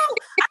too.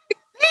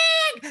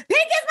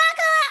 Pink is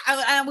my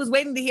color. I was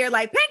waiting to hear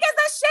like, pink is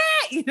the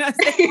shit. You know what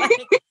I'm saying?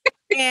 Like,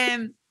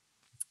 and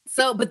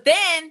so, but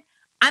then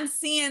I'm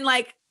seeing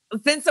like,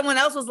 then someone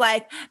else was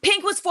like,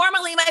 pink was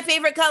formerly my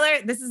favorite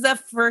color. This is a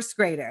first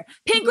grader.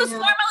 Pink was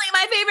formerly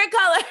my favorite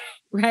color.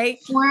 Right?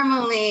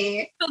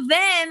 Formerly. So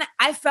then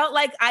I felt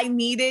like I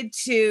needed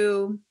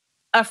to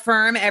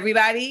affirm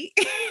everybody.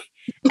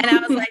 And I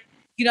was like,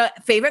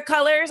 favorite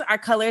colors are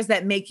colors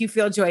that make you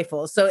feel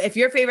joyful. So if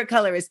your favorite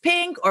color is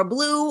pink or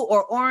blue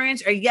or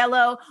orange or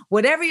yellow,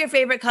 whatever your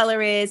favorite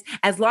color is,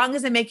 as long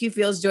as it makes you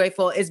feel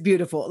joyful, it's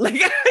beautiful. Like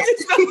I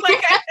just felt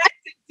like I had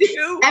to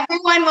do.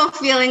 Everyone will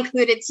feel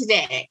included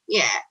today.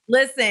 Yeah.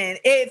 Listen,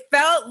 it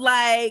felt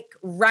like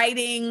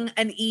writing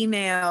an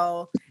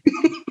email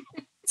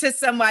to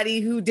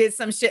somebody who did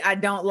some shit I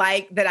don't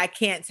like that I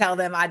can't tell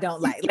them I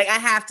don't like. Like I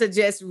have to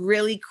just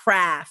really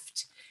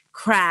craft.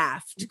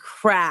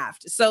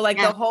 So like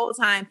the whole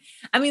time,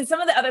 I mean,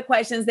 some of the other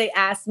questions they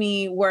asked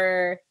me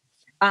were,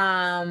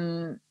 sometimes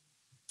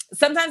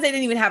they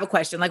didn't even have a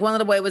question. Like one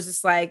little boy was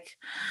just like,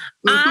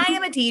 I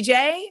am a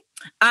DJ.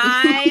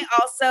 I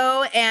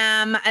also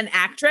am an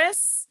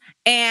actress.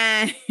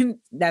 And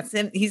that's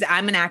him.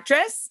 I'm an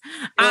actress.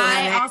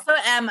 I also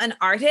am an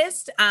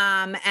artist.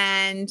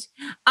 And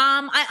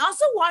I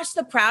also watched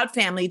The Proud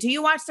Family. Do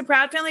you watch The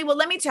Proud Family? Well,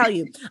 let me tell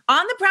you,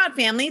 on The Proud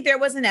Family, there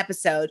was an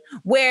episode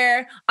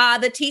where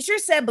the teacher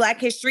said Black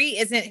history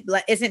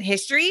isn't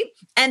history.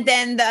 And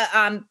then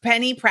the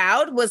Penny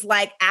Proud was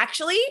like,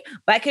 actually,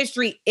 Black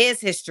history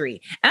is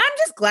history. And I'm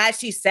just glad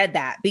she said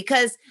that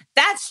because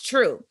that's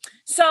true.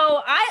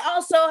 So I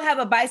also have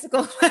a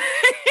bicycle.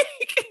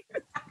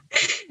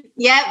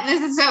 Yep,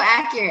 this is so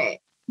accurate.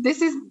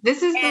 This is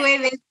the way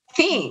they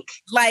think.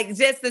 Like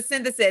just the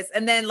synthesis.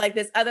 And then like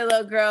this other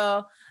little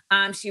girl,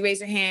 she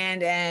raised her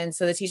hand. And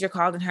so the teacher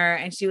called on her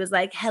and she was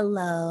like,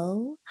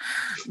 hello,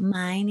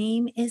 my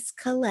name is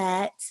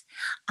Colette.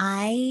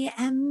 I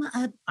am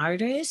an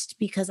artist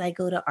because I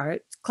go to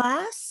art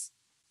class.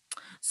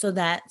 So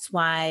that's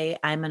why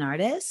I'm an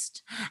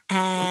artist.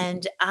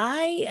 And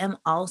I am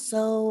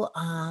also,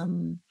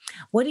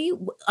 what do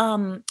you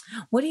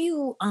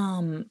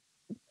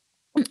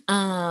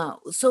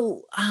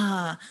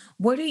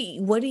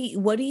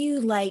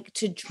like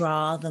to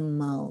draw the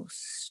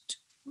most?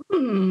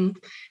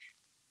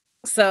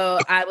 So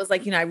I was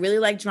like, I really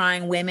like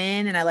drawing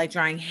women and I like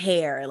drawing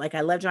hair. Like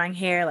I love drawing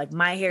hair. Like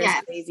my hair is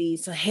crazy.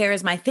 So hair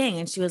is my thing.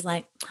 And she was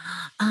like,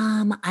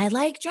 I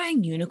like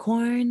drawing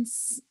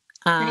unicorns.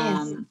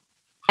 Nice.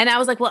 And I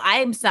was like, well,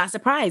 I'm not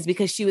surprised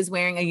because she was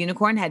wearing a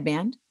unicorn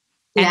headband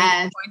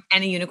and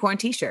a unicorn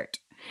t-shirt.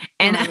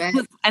 And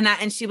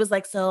and she was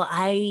like, so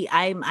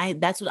I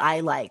that's what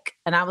I like.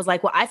 And I was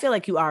like, well, I feel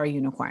like you are a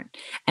unicorn.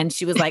 And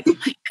she was like, oh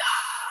my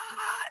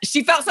God.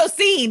 She felt so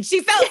seen.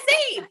 She felt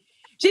seen.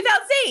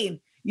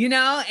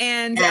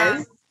 And and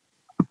then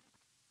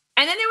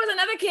there was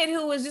another kid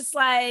who was just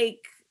like,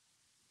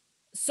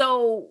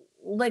 so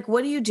like,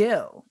 what do you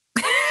do?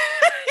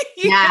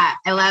 Yeah,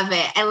 I love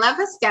it. I love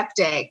a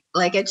skeptic,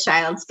 like a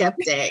child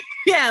skeptic.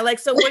 Yeah, like,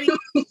 so what do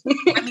you,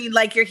 I mean,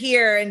 like you're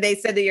here and they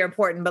said that you're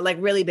important, but like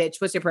really, bitch,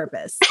 what's your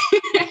purpose?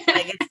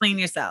 Like explain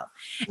yourself.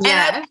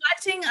 Yeah.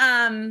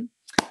 And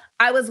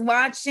I was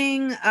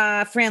watching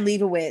Fran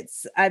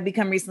Lebowitz. I've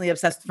become recently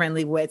obsessed with Fran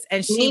Lebowitz.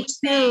 And Me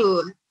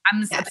too.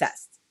 I'm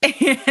obsessed.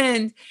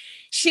 And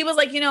she was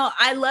like,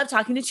 I love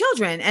talking to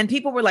children. And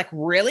people were like,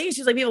 really?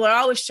 She's like, people are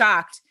always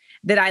shocked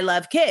that I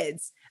love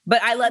kids.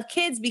 But I love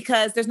kids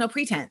because there's no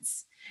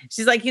pretense.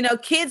 She's like,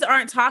 kids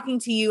aren't talking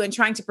to you and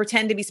trying to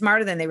pretend to be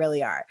smarter than they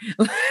really are.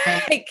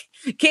 Like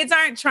kids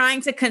aren't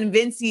trying to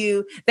convince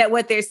you that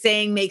what they're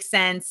saying makes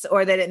sense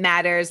or that it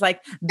matters.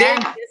 Like they're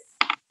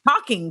just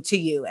talking to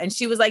you. And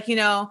she was like,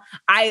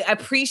 I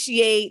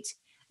appreciate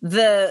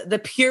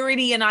the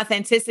purity and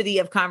authenticity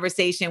of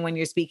conversation when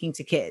you're speaking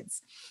to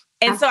kids.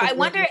 And Absolutely. So I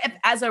wonder if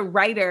as a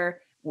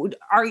writer,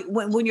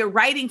 when you're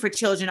writing for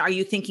children, are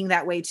you thinking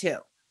that way too?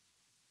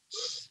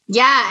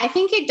 Yeah, I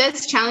think it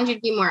does challenge you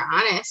to be more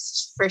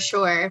honest for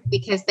sure,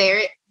 because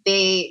they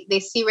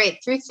see right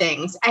through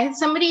things. I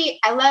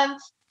love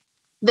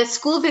the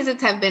school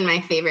visits have been my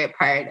favorite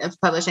part of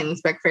publishing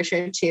this book for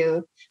sure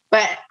too.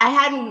 But I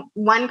had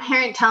one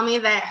parent tell me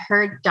that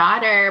her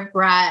daughter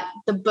brought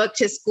the book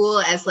to school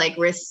as like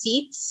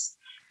receipts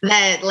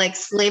that like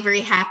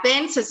slavery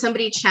happened. So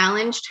somebody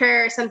challenged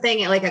her or something,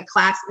 like a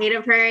classmate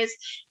of hers,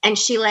 and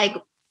she like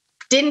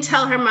didn't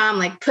tell her mom,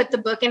 like put the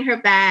book in her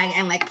bag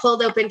and like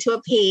pulled open to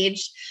a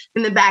page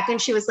in the back.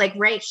 And she was like,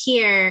 right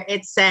here,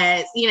 it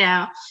says,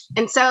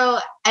 and so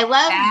I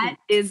love that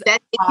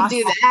awesome. You can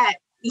do that.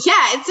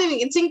 Yeah,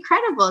 it's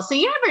incredible. So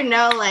you never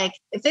know, like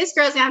if this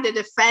girl's gonna have to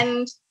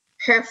defend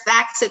her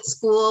facts at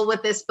school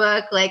with this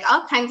book, like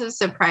all kinds of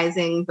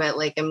surprising, but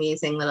like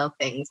amazing little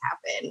things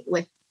happen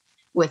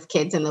with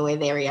kids and the way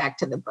they react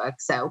to the book.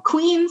 So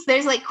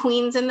there's like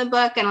queens in the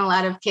book, and a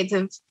lot of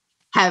kids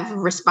have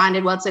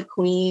responded well to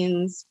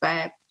queens.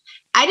 But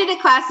I did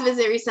a class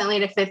visit recently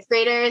to fifth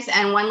graders,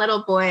 and one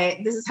little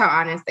boy, this is how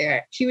honest they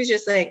are. He was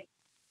just like,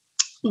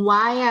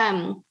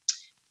 why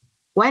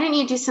didn't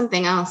you do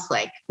something else,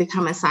 like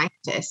become a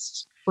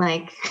scientist?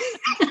 Like,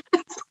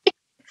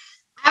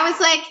 I was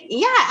like,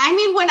 yeah, I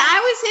mean, when I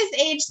was his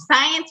age,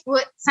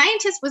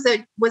 scientist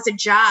was a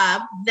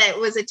job that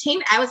was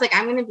attained. I was like,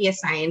 I'm going to be a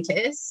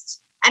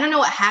scientist. I don't know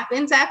what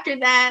happens after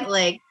that.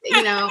 Like,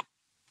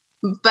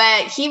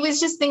 but he was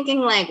just thinking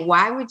like,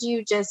 why would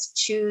you just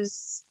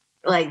choose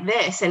like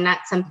this and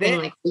not something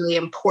like really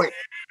important?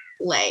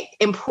 like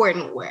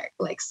important work,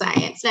 like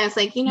science. And I was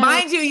like,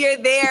 mind you, you're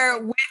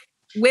there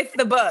with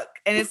the book.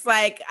 And it's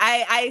like,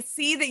 I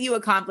see that you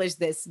accomplished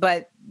this,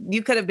 but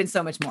you could have been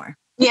so much more.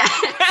 Yeah.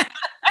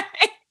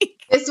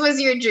 This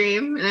was your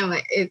dream. And I'm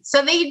like,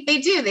 so they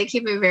do, they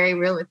keep it very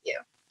real with you.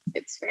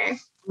 It's fair.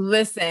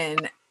 Listen,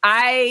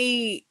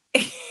 I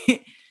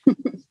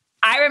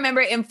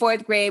remember in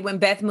 4th grade when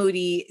Beth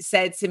Moody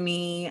said to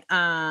me,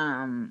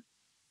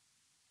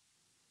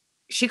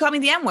 she called me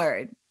the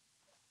N-word.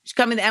 She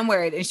called me the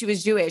N-word and she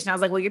was Jewish. And I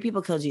was like, well, your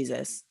people killed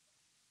Jesus.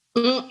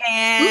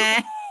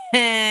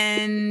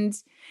 And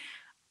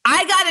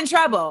I got in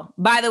trouble,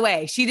 by the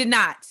way. She did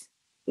not.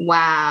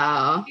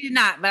 Wow. She did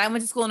not, but I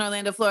went to school in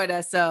Orlando,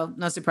 Florida, so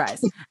no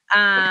surprise.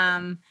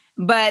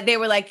 But they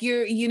were like,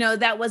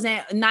 that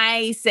wasn't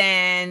nice.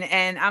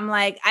 And I'm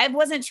like, I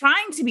wasn't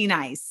trying to be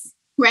nice.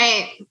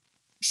 Right.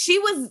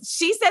 She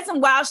said some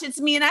wild shit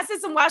to me and I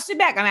said some wild shit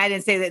back. I mean, I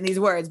didn't say that in these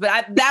words,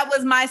 but that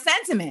was my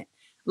sentiment.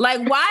 Like,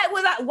 why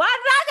did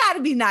I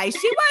gotta be nice?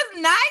 She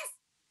wasn't nice.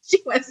 She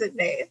wasn't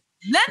nice.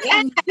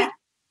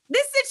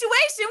 This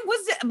situation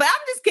was, but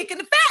I'm just kicking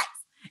the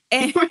facts.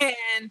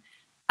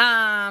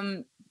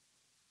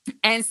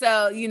 And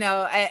so,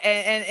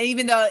 and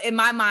even though in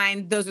my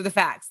mind, those are the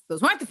facts,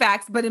 those weren't the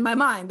facts, but in my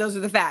mind, those are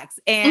the facts.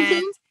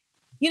 And,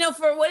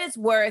 for what it's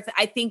worth,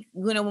 I think,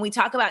 when we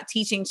talk about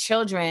teaching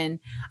children,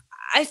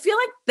 I feel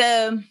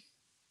like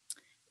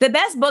the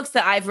best books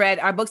that I've read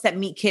are books that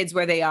meet kids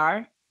where they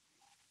are,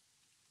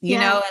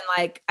 and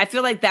like, I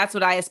feel like that's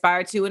what I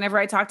aspire to whenever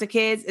I talk to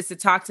kids, is to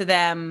talk to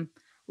them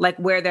like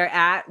where they're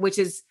at, which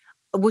you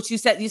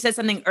said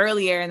something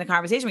earlier in the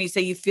conversation where you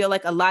say you feel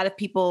like a lot of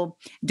people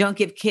don't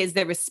give kids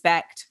the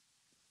respect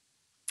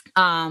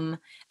that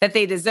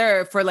they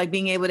deserve for like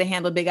being able to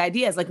handle big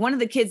ideas. Like one of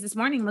the kids this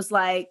morning was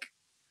like,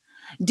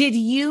 did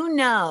you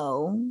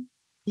know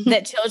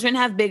that children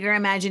have bigger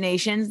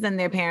imaginations than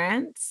their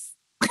parents?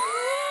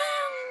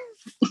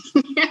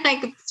 You're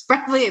like, that's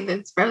probably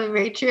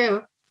very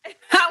true.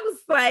 I was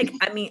like,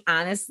 I mean,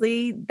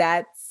 honestly,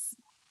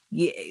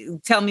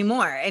 tell me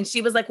more. And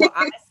she was like, well,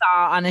 I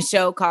saw on a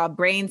show called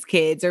Brains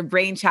Kids or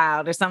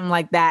Brainchild or something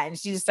like that. And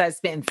she just started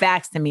spitting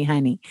facts to me,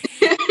 honey.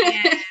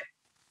 And,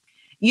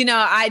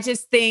 I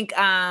just think,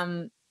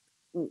 when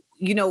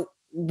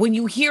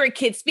you hear a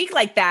kid speak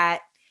like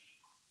that,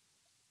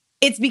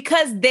 it's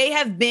because they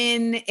have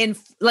been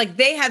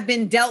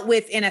dealt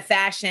with in a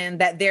fashion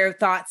that their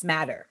thoughts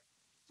matter.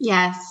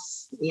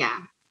 Yes. Yeah,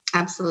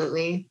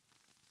 absolutely.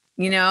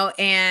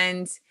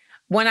 And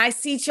when I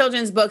see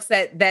children's books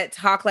that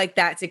talk like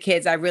that to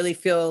kids, I really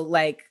feel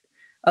like,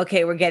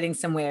 okay, we're getting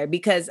somewhere,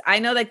 because I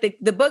know like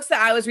the books that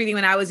I was reading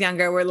when I was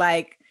younger were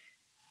like,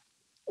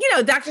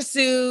 Dr.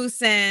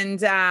 Seuss and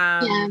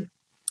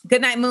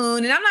Goodnight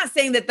Moon. And I'm not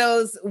saying that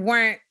those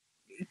weren't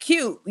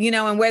cute,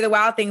 and Where the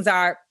Wild Things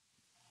Are,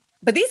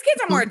 but these kids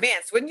are more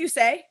advanced, wouldn't you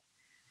say?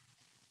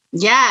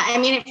 Yeah. I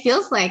mean, it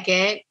feels like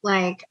it.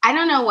 Like, I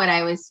don't know what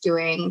I was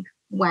doing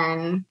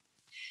when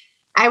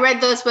I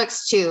read those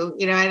books too.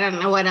 I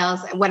don't know what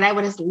I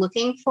was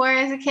looking for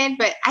as a kid,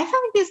 but I feel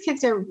like these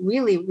kids are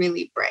really,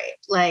 really bright.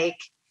 Like,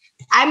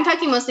 I'm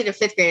talking mostly to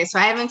 5th graders, so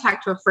I haven't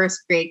talked to a 1st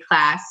grade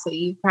class. So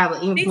you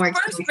probably these more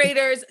 1st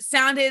graders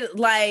sounded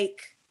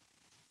like,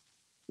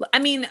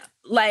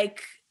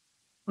 like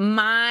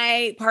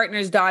my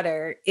partner's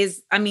daughter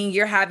is. I mean,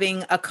 you're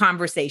having a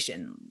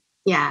conversation.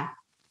 Yeah,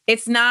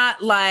 it's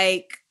not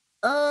like,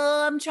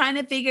 oh, I'm trying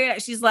to figure it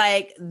out. She's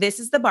like, this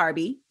is the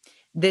Barbie.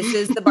 This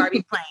is the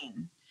Barbie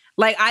plane.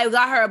 Like, I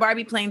got her a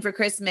Barbie plane for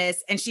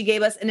Christmas and she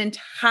gave us an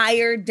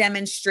entire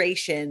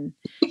demonstration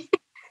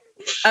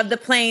of the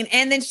plane.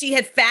 And then she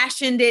had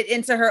fashioned it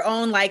into her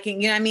own liking.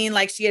 You know what I mean?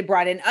 Like, she had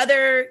brought in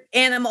other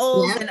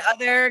animals and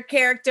other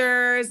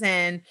characters.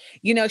 And,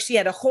 she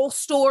had a whole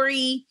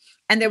story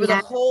and there was a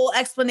whole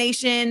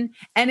explanation.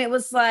 And it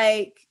was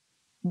like,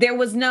 there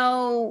was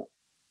no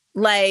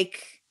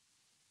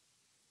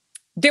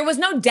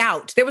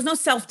doubt. There was no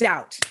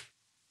self-doubt.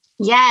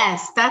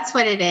 Yes, that's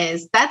what it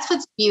is. That's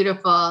what's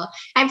beautiful.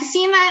 I've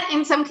seen that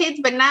in some kids,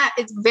 but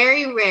it's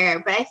very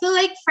rare. But I feel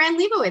like Fran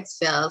Lebowitz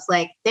feels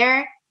like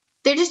they're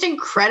just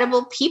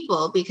incredible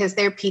people, because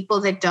they're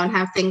people that don't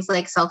have things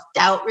like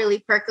self-doubt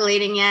really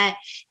percolating yet.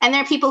 And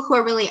they're people who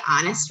are really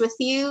honest with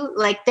you.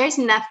 Like, there's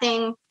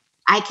nothing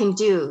I can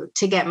do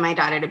to get my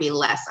daughter to be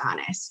less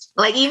honest.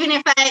 Like, even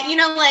if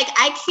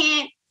I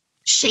can't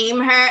shame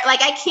her. Like,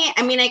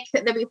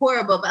 that'd be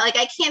horrible, but like,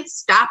 I can't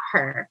stop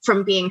her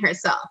from being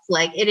herself.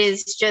 Like,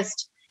 it's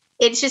just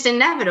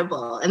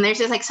inevitable. And there's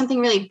just like something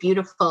really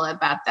beautiful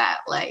about that.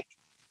 Like,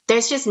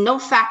 there's just no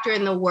factor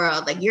in the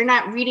world. Like, you're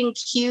not reading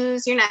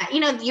cues. You're not, you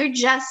know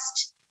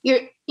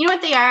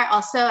what they are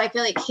also, I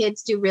feel like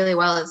kids do really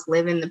well is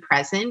live in the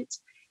present.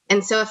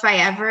 And so if I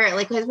ever,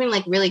 like, it has been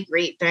like really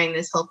great during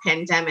this whole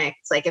pandemic.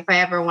 It's like, if I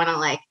ever want to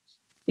like,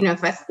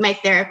 if my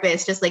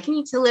therapist just like, you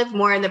need to live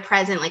more in the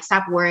present, like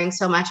stop worrying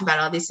so much about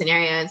all these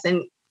scenarios.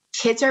 And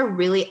kids are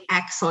really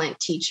excellent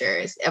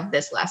teachers of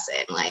this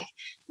lesson. Like,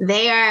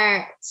 they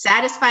are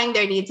satisfying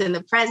their needs in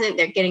the present.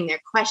 They're getting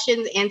their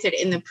questions answered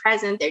in the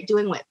present. They're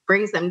doing what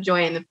brings them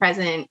joy in the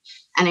present.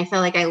 And I feel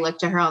like I look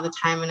to her all the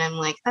time and I'm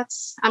like,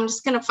 I'm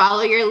just going to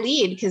follow your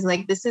lead. Cause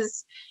like, this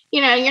is,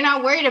 you're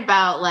not worried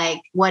about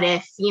like, what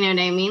if, you know what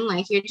I mean?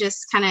 Like you're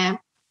just kind of,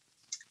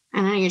 I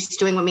don't know, you're just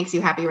doing what makes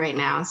you happy right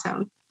now.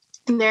 So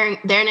they're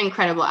an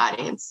incredible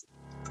audience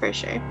for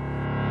sure.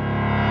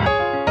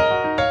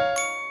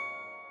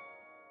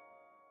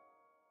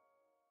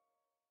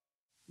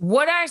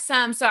 What are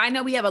so I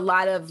know we have a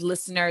lot of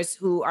listeners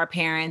who are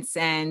parents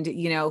and,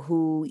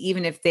 who,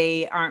 even if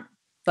they aren't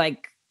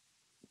like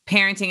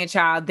parenting a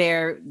child,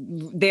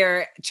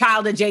 they're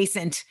child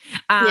adjacent.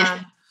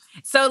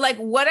 So like,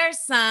 what are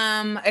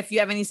if you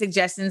have any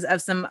suggestions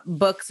of some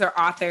books or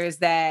authors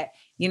that,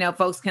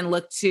 folks can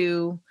look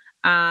to,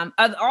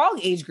 of all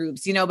age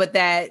groups, but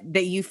that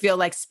you feel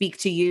like speak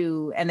to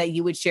you and that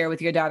you would share with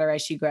your daughter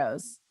as she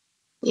grows?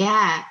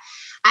 Yeah.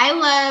 I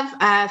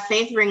love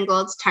Faith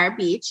Ringgold's Tar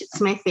Beach.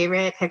 It's my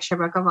favorite picture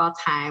book of all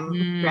time.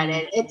 Read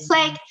it. It's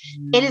like,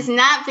 it is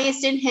not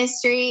based in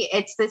history.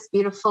 It's this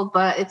beautiful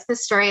book. It's the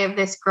story of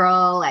this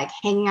girl like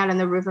hanging out on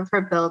the roof of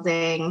her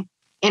building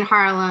in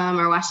Harlem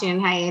or Washington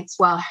Heights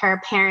while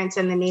her parents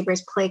and the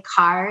neighbors play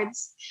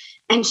cards.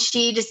 And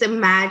she just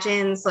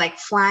imagines like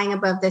flying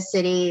above the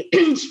city.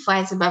 She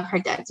flies above her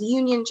dad's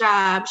union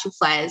job. She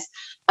flies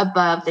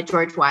above the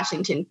George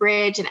Washington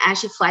Bridge. And as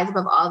she flies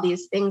above all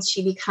these things,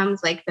 she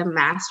becomes like the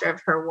master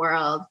of her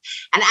world.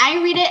 And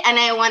I read it and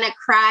I want to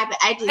cry, but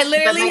I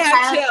literally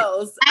have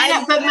chills. I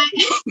know, but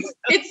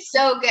it's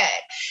so good.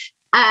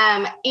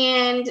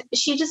 And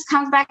she just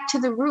comes back to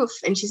the roof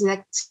and she's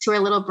next to her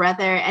little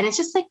brother. And it's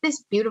just like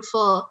this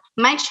beautiful,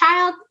 my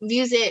child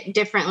views it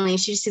differently.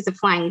 She just sees a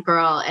flying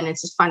girl and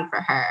it's just fun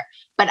for her.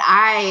 But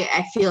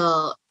I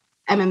feel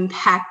I'm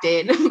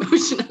impacted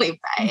emotionally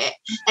by it.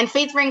 And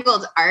Faith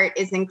Ringgold's art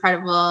is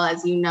incredible.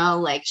 As you know,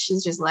 like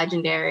she's just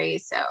legendary.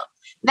 So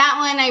that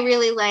one I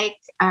really like.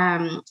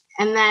 And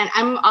then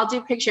I'll do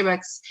picture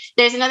books.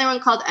 There's another one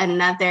called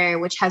Another,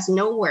 which has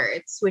no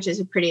words, which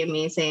is pretty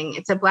amazing.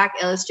 It's a Black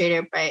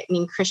illustrator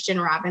named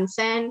Christian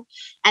Robinson.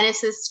 And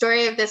it's the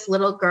story of this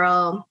little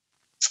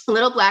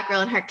Black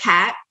girl and her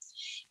cat.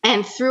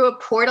 And through a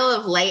portal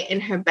of light in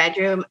her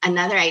bedroom,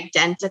 another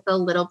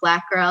identical little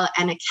Black girl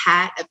and a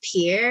cat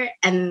appear.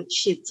 And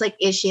it's like,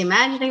 is she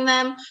imagining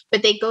them?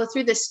 But they go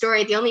through the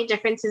story. The only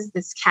difference is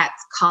this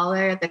cat's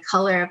collar, the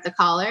color of the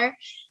collar.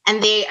 And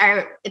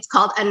it's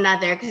called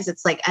Another because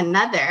it's like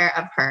another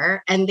of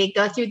her. And they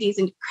go through these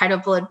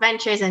incredible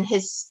adventures and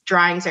his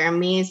drawings are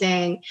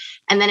amazing.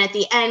 And then at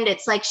the end,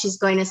 it's like she's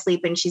going to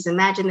sleep and she's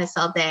imagined this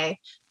all day,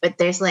 but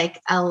there's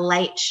like a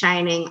light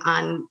shining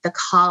on the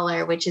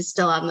collar, which is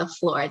still on the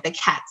floor, the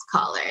cat's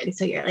collar. And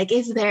so you're like,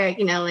 is there,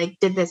 like,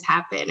 did this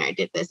happen or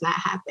did this not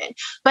happen?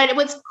 But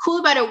what's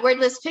cool about a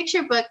wordless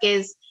picture book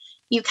is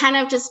you kind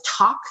of just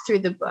talk through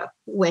the book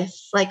with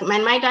like,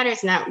 my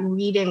daughter's not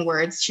reading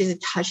words. She's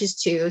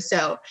 2.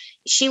 So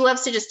she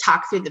loves to just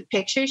talk through the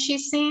pictures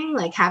she's seeing,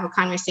 like have a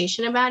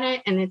conversation about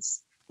it. And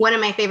it's one of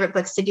my favorite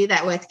books to do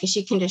that with, because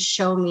she can just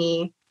show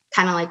me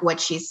kind of like what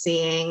she's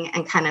seeing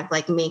and kind of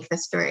like make the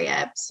story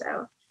up.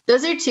 So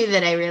those are 2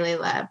 that I really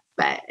love,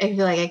 but I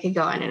feel like I could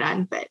go on and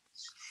on, but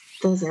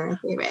those are my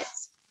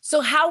favorites.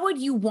 So how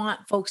would you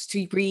want folks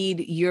to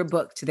read your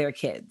book to their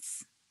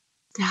kids?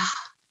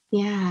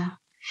 Yeah.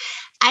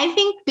 I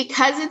think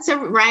because it's a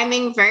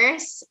rhyming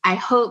verse, I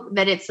hope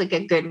that it's like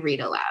a good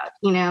read aloud,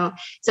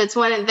 So it's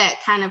one of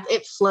that kind of,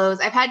 it flows.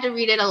 I've had to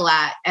read it a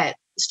lot at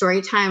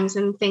story times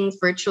and things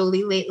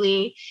virtually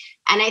lately.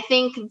 And I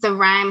think the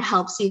rhyme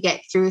helps you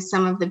get through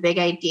some of the big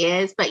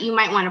ideas, but you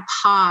might want to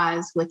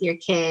pause with your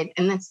kid.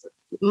 And that's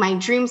my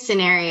dream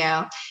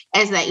scenario,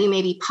 is that you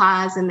maybe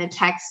pause in the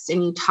text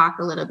and you talk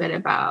a little bit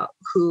about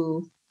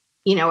who,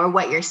 or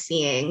what you're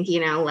seeing,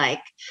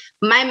 like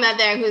my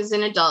mother, who's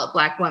an adult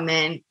Black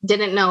woman,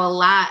 didn't know a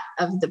lot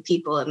of the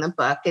people in the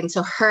book. And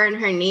so her and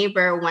her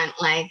neighbor went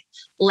like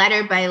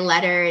letter by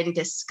letter and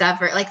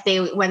discovered, like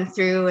they went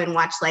through and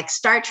watched like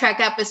Star Trek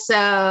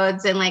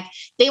episodes and like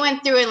they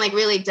went through and like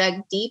really dug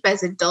deep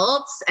as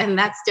adults. And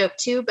that's dope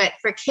too. But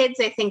for kids,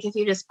 I think if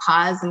you just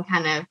pause and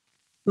kind of,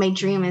 my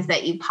dream is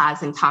that you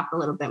pause and talk a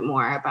little bit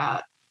more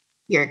about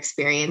your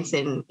experience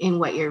in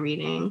what you're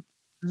reading.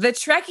 The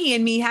Trekkie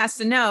in me has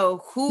to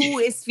know who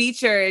is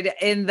featured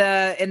in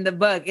the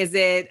book. Is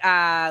it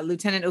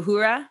Lieutenant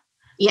Uhura?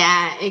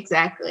 Yeah,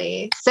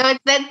 exactly. So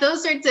it's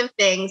those sorts of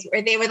things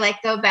where they would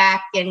like go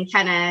back and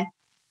kind of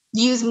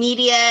use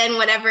media and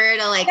whatever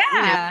to like,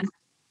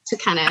 to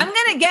kind of. I'm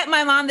gonna get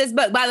my mom this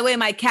book. By the way,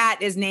 my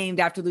cat is named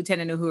after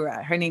Lieutenant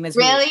Uhura. Her name is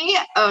really?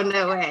 Ruth. Oh,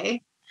 no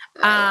way.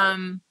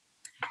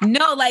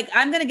 No, like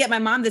I'm going to get my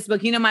mom this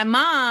book. My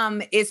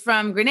mom is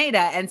from Grenada.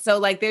 And so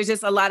like, there's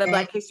just a lot of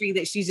Black history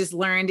that she's just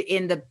learned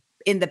in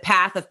the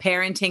path of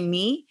parenting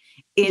me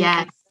in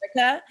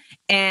America.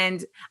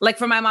 And like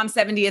for my mom's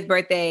 70th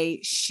birthday,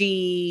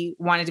 she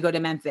wanted to go to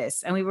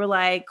Memphis and we were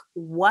like,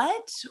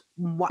 what?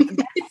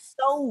 That's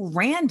so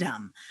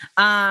random.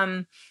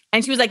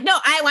 And she was like, no,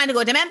 I want to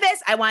go to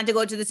Memphis. I want to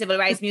go to the Civil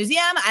Rights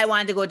Museum. I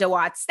want to go to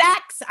Watts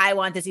Stacks. I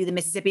want to see the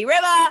Mississippi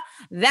River.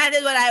 That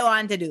is what I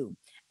want to do.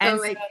 And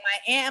so my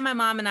aunt and my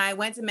mom and I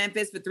went to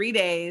Memphis for 3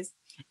 days,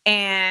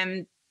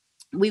 and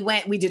we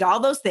did all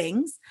those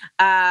things.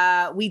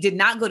 We did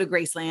not go to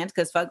Graceland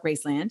because fuck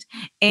Graceland.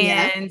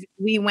 And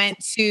we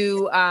went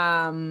to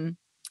the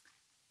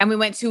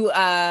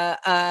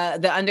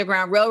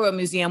Underground Railroad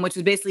Museum, which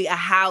was basically a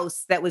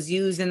house that was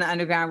used in the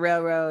Underground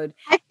Railroad.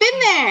 I've been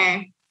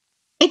there.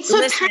 It's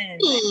so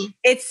tiny.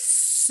 It's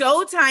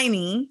so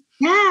tiny.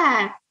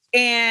 Yeah.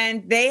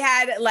 And they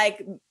had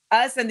like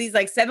us and these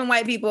like 7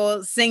 white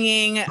people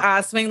singing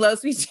Swing Low,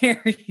 Sweet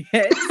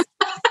Chariots.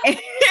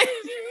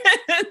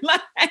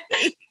 Like,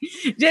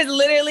 just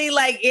literally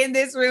like in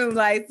this room,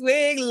 like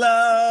swing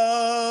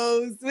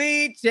low,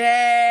 sweet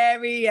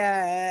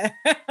chariot.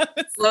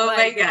 Oh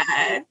my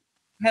God.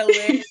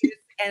 Hilarious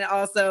and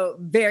also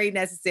very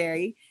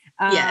necessary.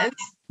 Yes.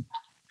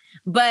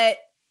 But,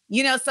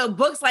 so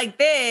books like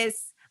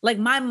this, like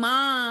my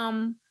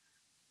mom,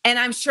 and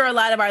I'm sure a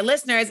lot of our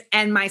listeners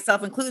and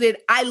myself included,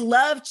 I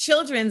love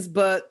children's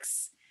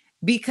books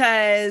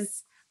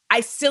because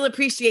I still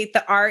appreciate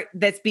the art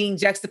that's being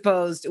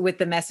juxtaposed with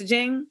the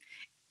messaging.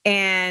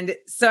 And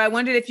so I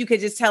wondered if you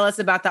could just tell us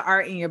about the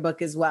art in your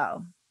book as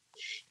well.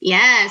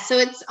 Yeah. So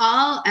it's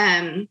all,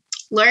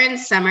 Lauren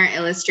Sommer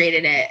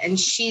illustrated it, and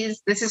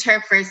this is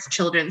her first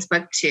children's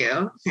book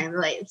too.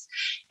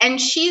 And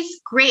she's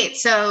great.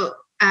 So,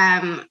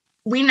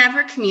 we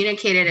never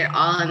communicated at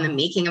all in the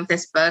making of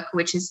this book,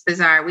 which is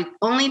bizarre. We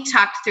only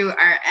talked through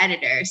our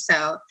editor.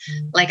 So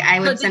like I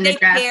would send a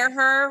draft. Did they pair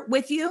her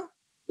with you?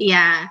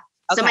 Yeah.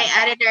 Okay. So my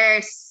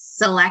editor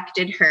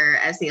selected her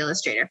as the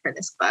illustrator for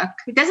this book.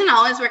 It doesn't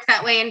always work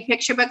that way in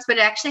picture books, but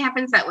it actually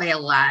happens that way a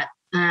lot.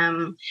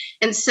 And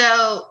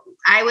so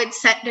I would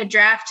send a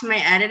draft to my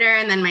editor,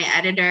 and then my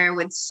editor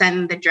would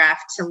send the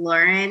draft to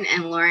Lauren,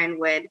 and Lauren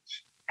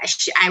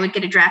I would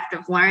get a draft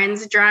of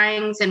Lauren's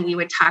drawings, and we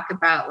would talk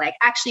about like,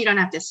 actually, you don't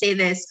have to say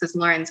this because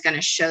Lauren's going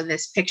to show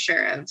this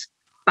picture of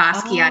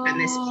Basquiat on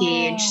this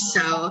page.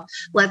 So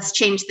let's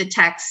change the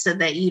text so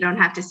that you don't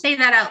have to say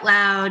that out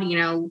loud.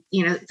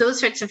 Those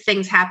sorts of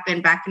things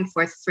happen back and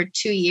forth for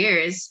 2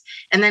 years.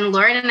 And then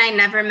Lauren and I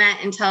never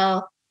met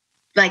until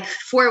like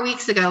 4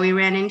 weeks ago. We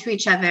ran into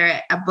each other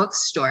at a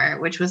bookstore,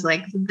 which was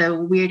like the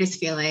weirdest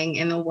feeling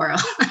in the world.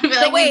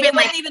 So wait, it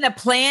wasn't even a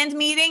planned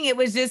meeting? It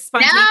was just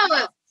spontaneous?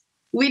 No.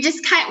 We just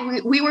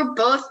we were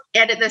both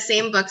at the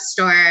same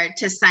bookstore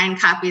to sign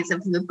copies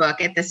of the book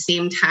at the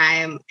same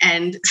time.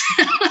 And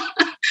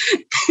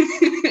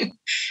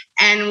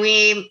and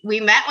we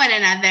met one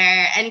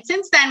another. And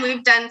since then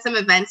we've done some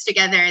events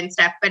together and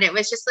stuff, but it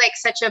was just like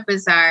such a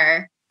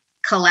bizarre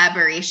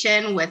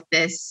collaboration with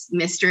this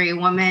mystery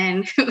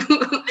woman.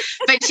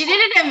 But she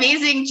did an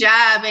amazing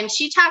job. And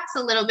she talks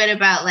a little bit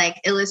about like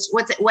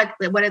what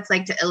it's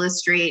like to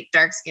illustrate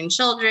dark-skinned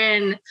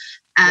children.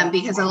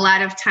 Because a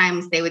lot of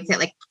times they would say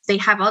like they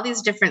have all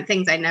these different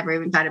things I never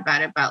even thought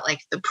about like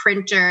the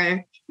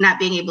printer not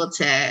being able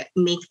to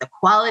make the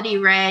quality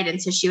right.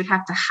 And so she would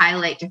have to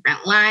highlight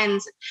different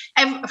lines.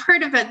 I've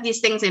heard about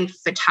these things in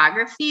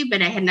photography,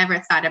 but I had never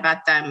thought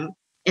about them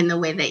in the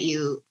way that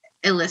you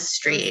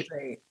illustrate.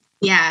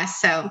 Yeah.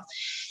 So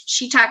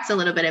she talks a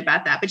little bit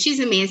about that, but she's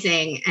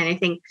amazing. And I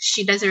think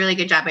she does a really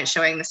good job at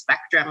showing the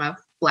spectrum of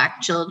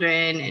Black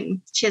children.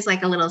 And she has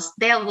like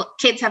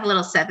kids have a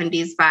little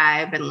 70s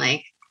vibe and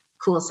like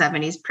cool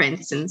 70s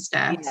prints and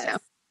stuff. Yes. So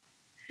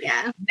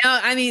yeah. No,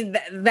 I mean,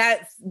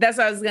 that's what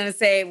I was going to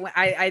say.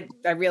 I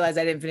realized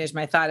I didn't finish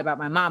my thought about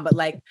my mom, but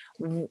like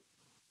when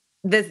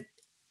the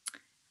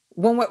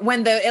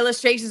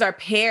illustrations are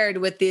paired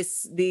with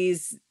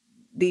these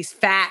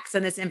facts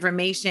and this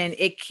information,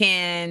 it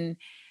can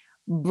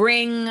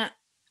bring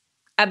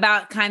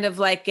about kind of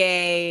like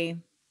it's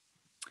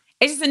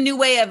just a new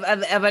way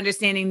of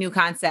understanding new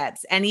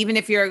concepts. And even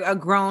if you're a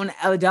grown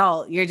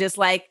adult, you're just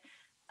like,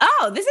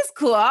 oh, this is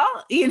cool,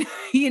 and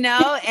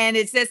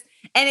it's just,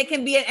 and it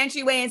can be an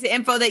entryway into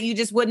info that you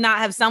just would not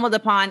have stumbled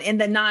upon in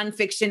the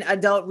nonfiction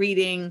adult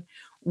reading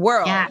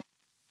world. Yeah.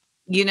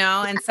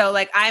 And so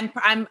like, I'm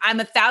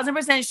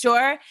 1,000%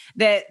 sure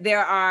that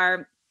there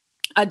are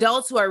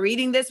adults who are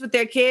reading this with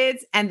their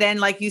kids. And then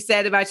like you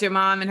said about your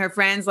mom and her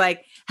friends,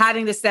 like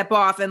having to step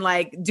off and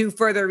like do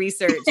further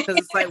research. Cause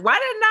it's like, why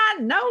did I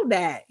not know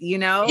that?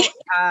 Dang.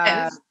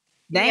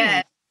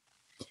 Yeah.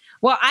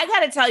 Well, I got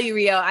to tell you,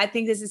 Rio, I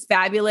think this is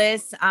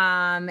fabulous.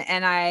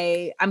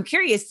 And I'm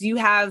curious, do you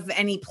have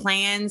any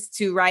plans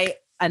to write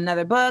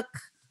another book?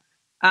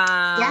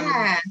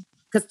 Yeah.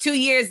 Cause 2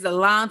 years is a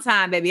long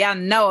time, baby. I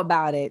know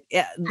about it.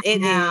 It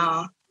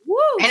is. Woo,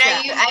 and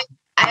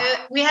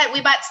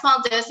we bought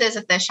small doses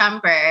at the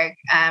Schomburg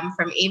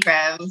from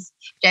Abrams.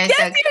 Yes,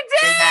 you did.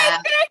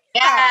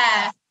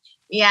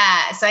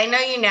 Yeah. So I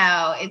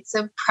know it's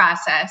a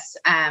process.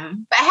 But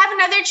I have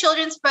another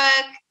children's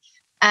book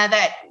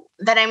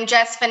that I'm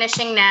just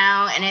finishing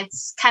now, and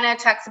it's kind of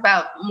talks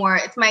about more.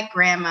 It's my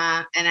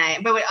grandma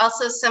but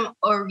also some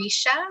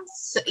Orisha.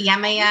 So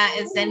Yamaya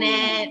is in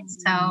it.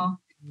 So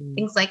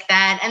things like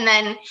that. And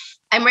then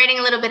I'm writing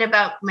a little bit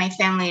about my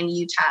family in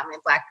Utah,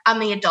 on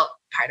the adult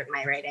part of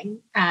my writing,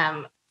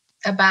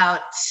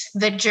 about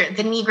the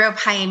Negro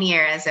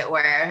pioneer, as it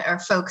were, or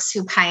folks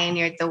who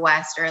pioneered the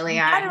West early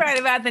on. I write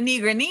about the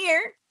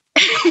Negro-neer.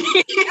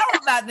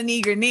 About the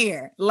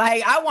Negro-neer.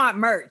 Like, I want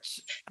merch.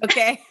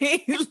 Okay.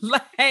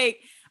 Like,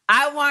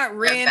 I want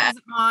rims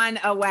on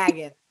a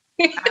wagon.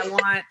 I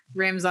want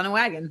rims on a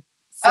wagon.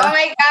 So. Oh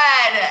my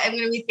God. I'm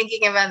going to be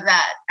thinking about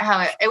that.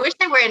 I wish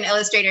I were an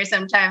illustrator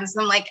sometimes.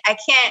 I'm like, I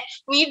can't,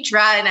 when you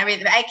draw and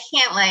everything, I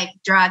can't like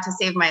draw to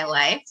save my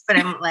life, but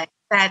I'm like,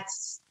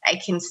 I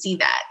can see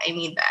that. I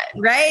need that.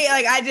 Right?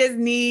 Like, I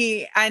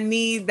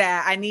need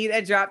that. I need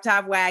a drop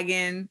top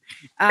wagon.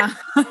 Like,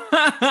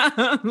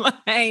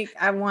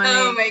 I want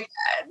Oh my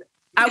God.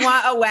 I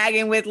want a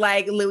wagon with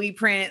like Louis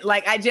print.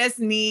 Like, I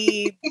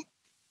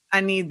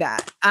need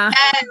that.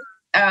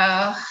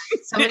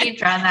 Somebody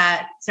draw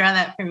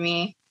that for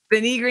me.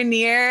 The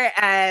Negro-neer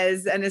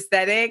as an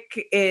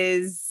aesthetic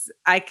is,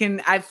 I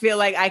feel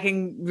like I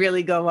can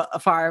really go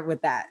far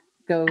with that.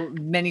 Go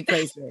many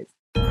places.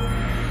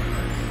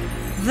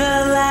 The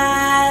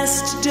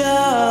last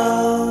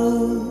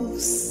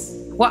dose.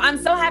 Well, I'm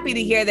so happy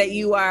to hear that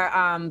you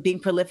are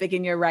being prolific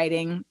in your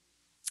writing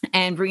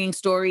and bringing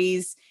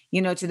stories,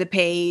 to the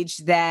page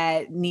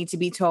that need to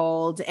be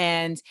told,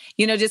 and,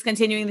 just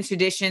continuing the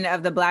tradition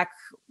of the Black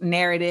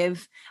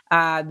narrative,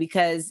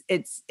 because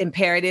it's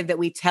imperative that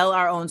we tell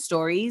our own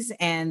stories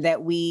and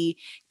that we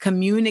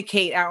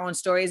communicate our own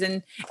stories.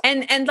 And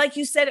like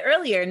you said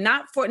earlier,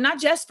 not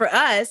just for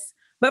us,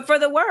 but for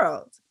the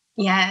world.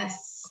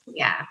 Yes.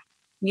 Yeah.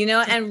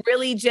 And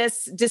really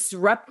just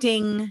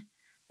disrupting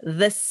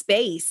the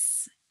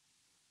space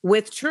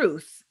with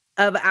truth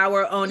of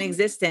our own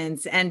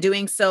existence, and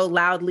doing so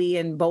loudly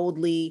and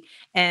boldly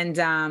and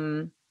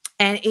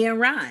in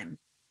rhyme.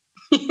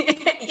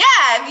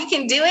 Yeah, if you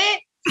can do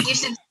it, you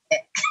should do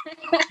it.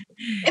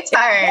 It's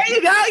hard. There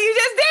you go. You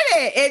just did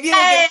it. If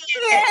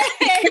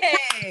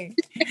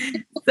you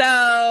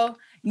So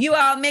you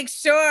all make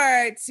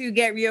sure to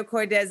get Rio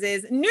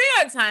Cordez's New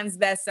York Times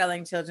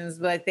bestselling children's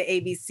book, The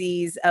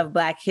ABCs of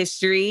Black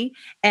History,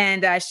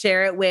 and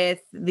share it with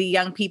the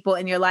young people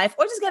in your life,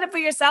 or just get it for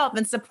yourself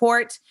and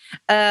support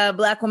a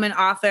Black woman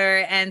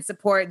author, and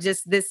support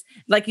just this,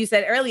 like you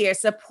said earlier,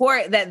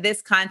 support that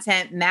this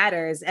content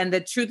matters. And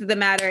the truth of the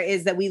matter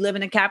is that we live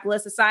in a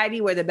capitalist society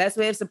where the best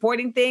way of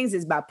supporting things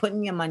is by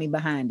putting your money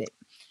behind it.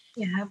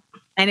 Yeah.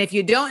 And if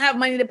you don't have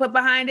money to put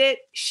behind it,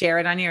 share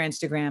it on your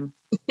Instagram.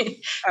 Okay.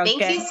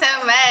 Thank you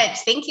so much.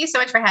 Thank you so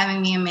much for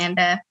having me,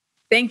 Amanda.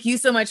 Thank you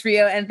so much,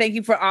 Rio. And thank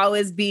you for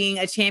always being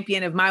a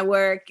champion of my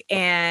work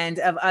and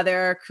of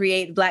other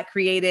Black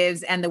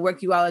creatives. And the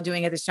work you all are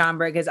doing at the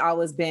Schomburg has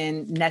always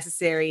been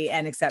necessary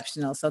and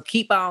exceptional. So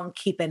keep on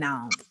keeping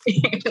on.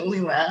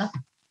 We will.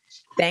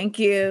 Thank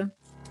you.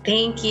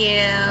 Thank you.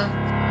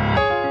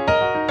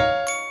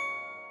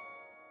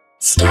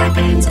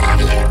 Starbane's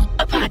Audio,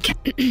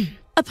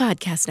 a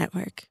podcast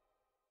network.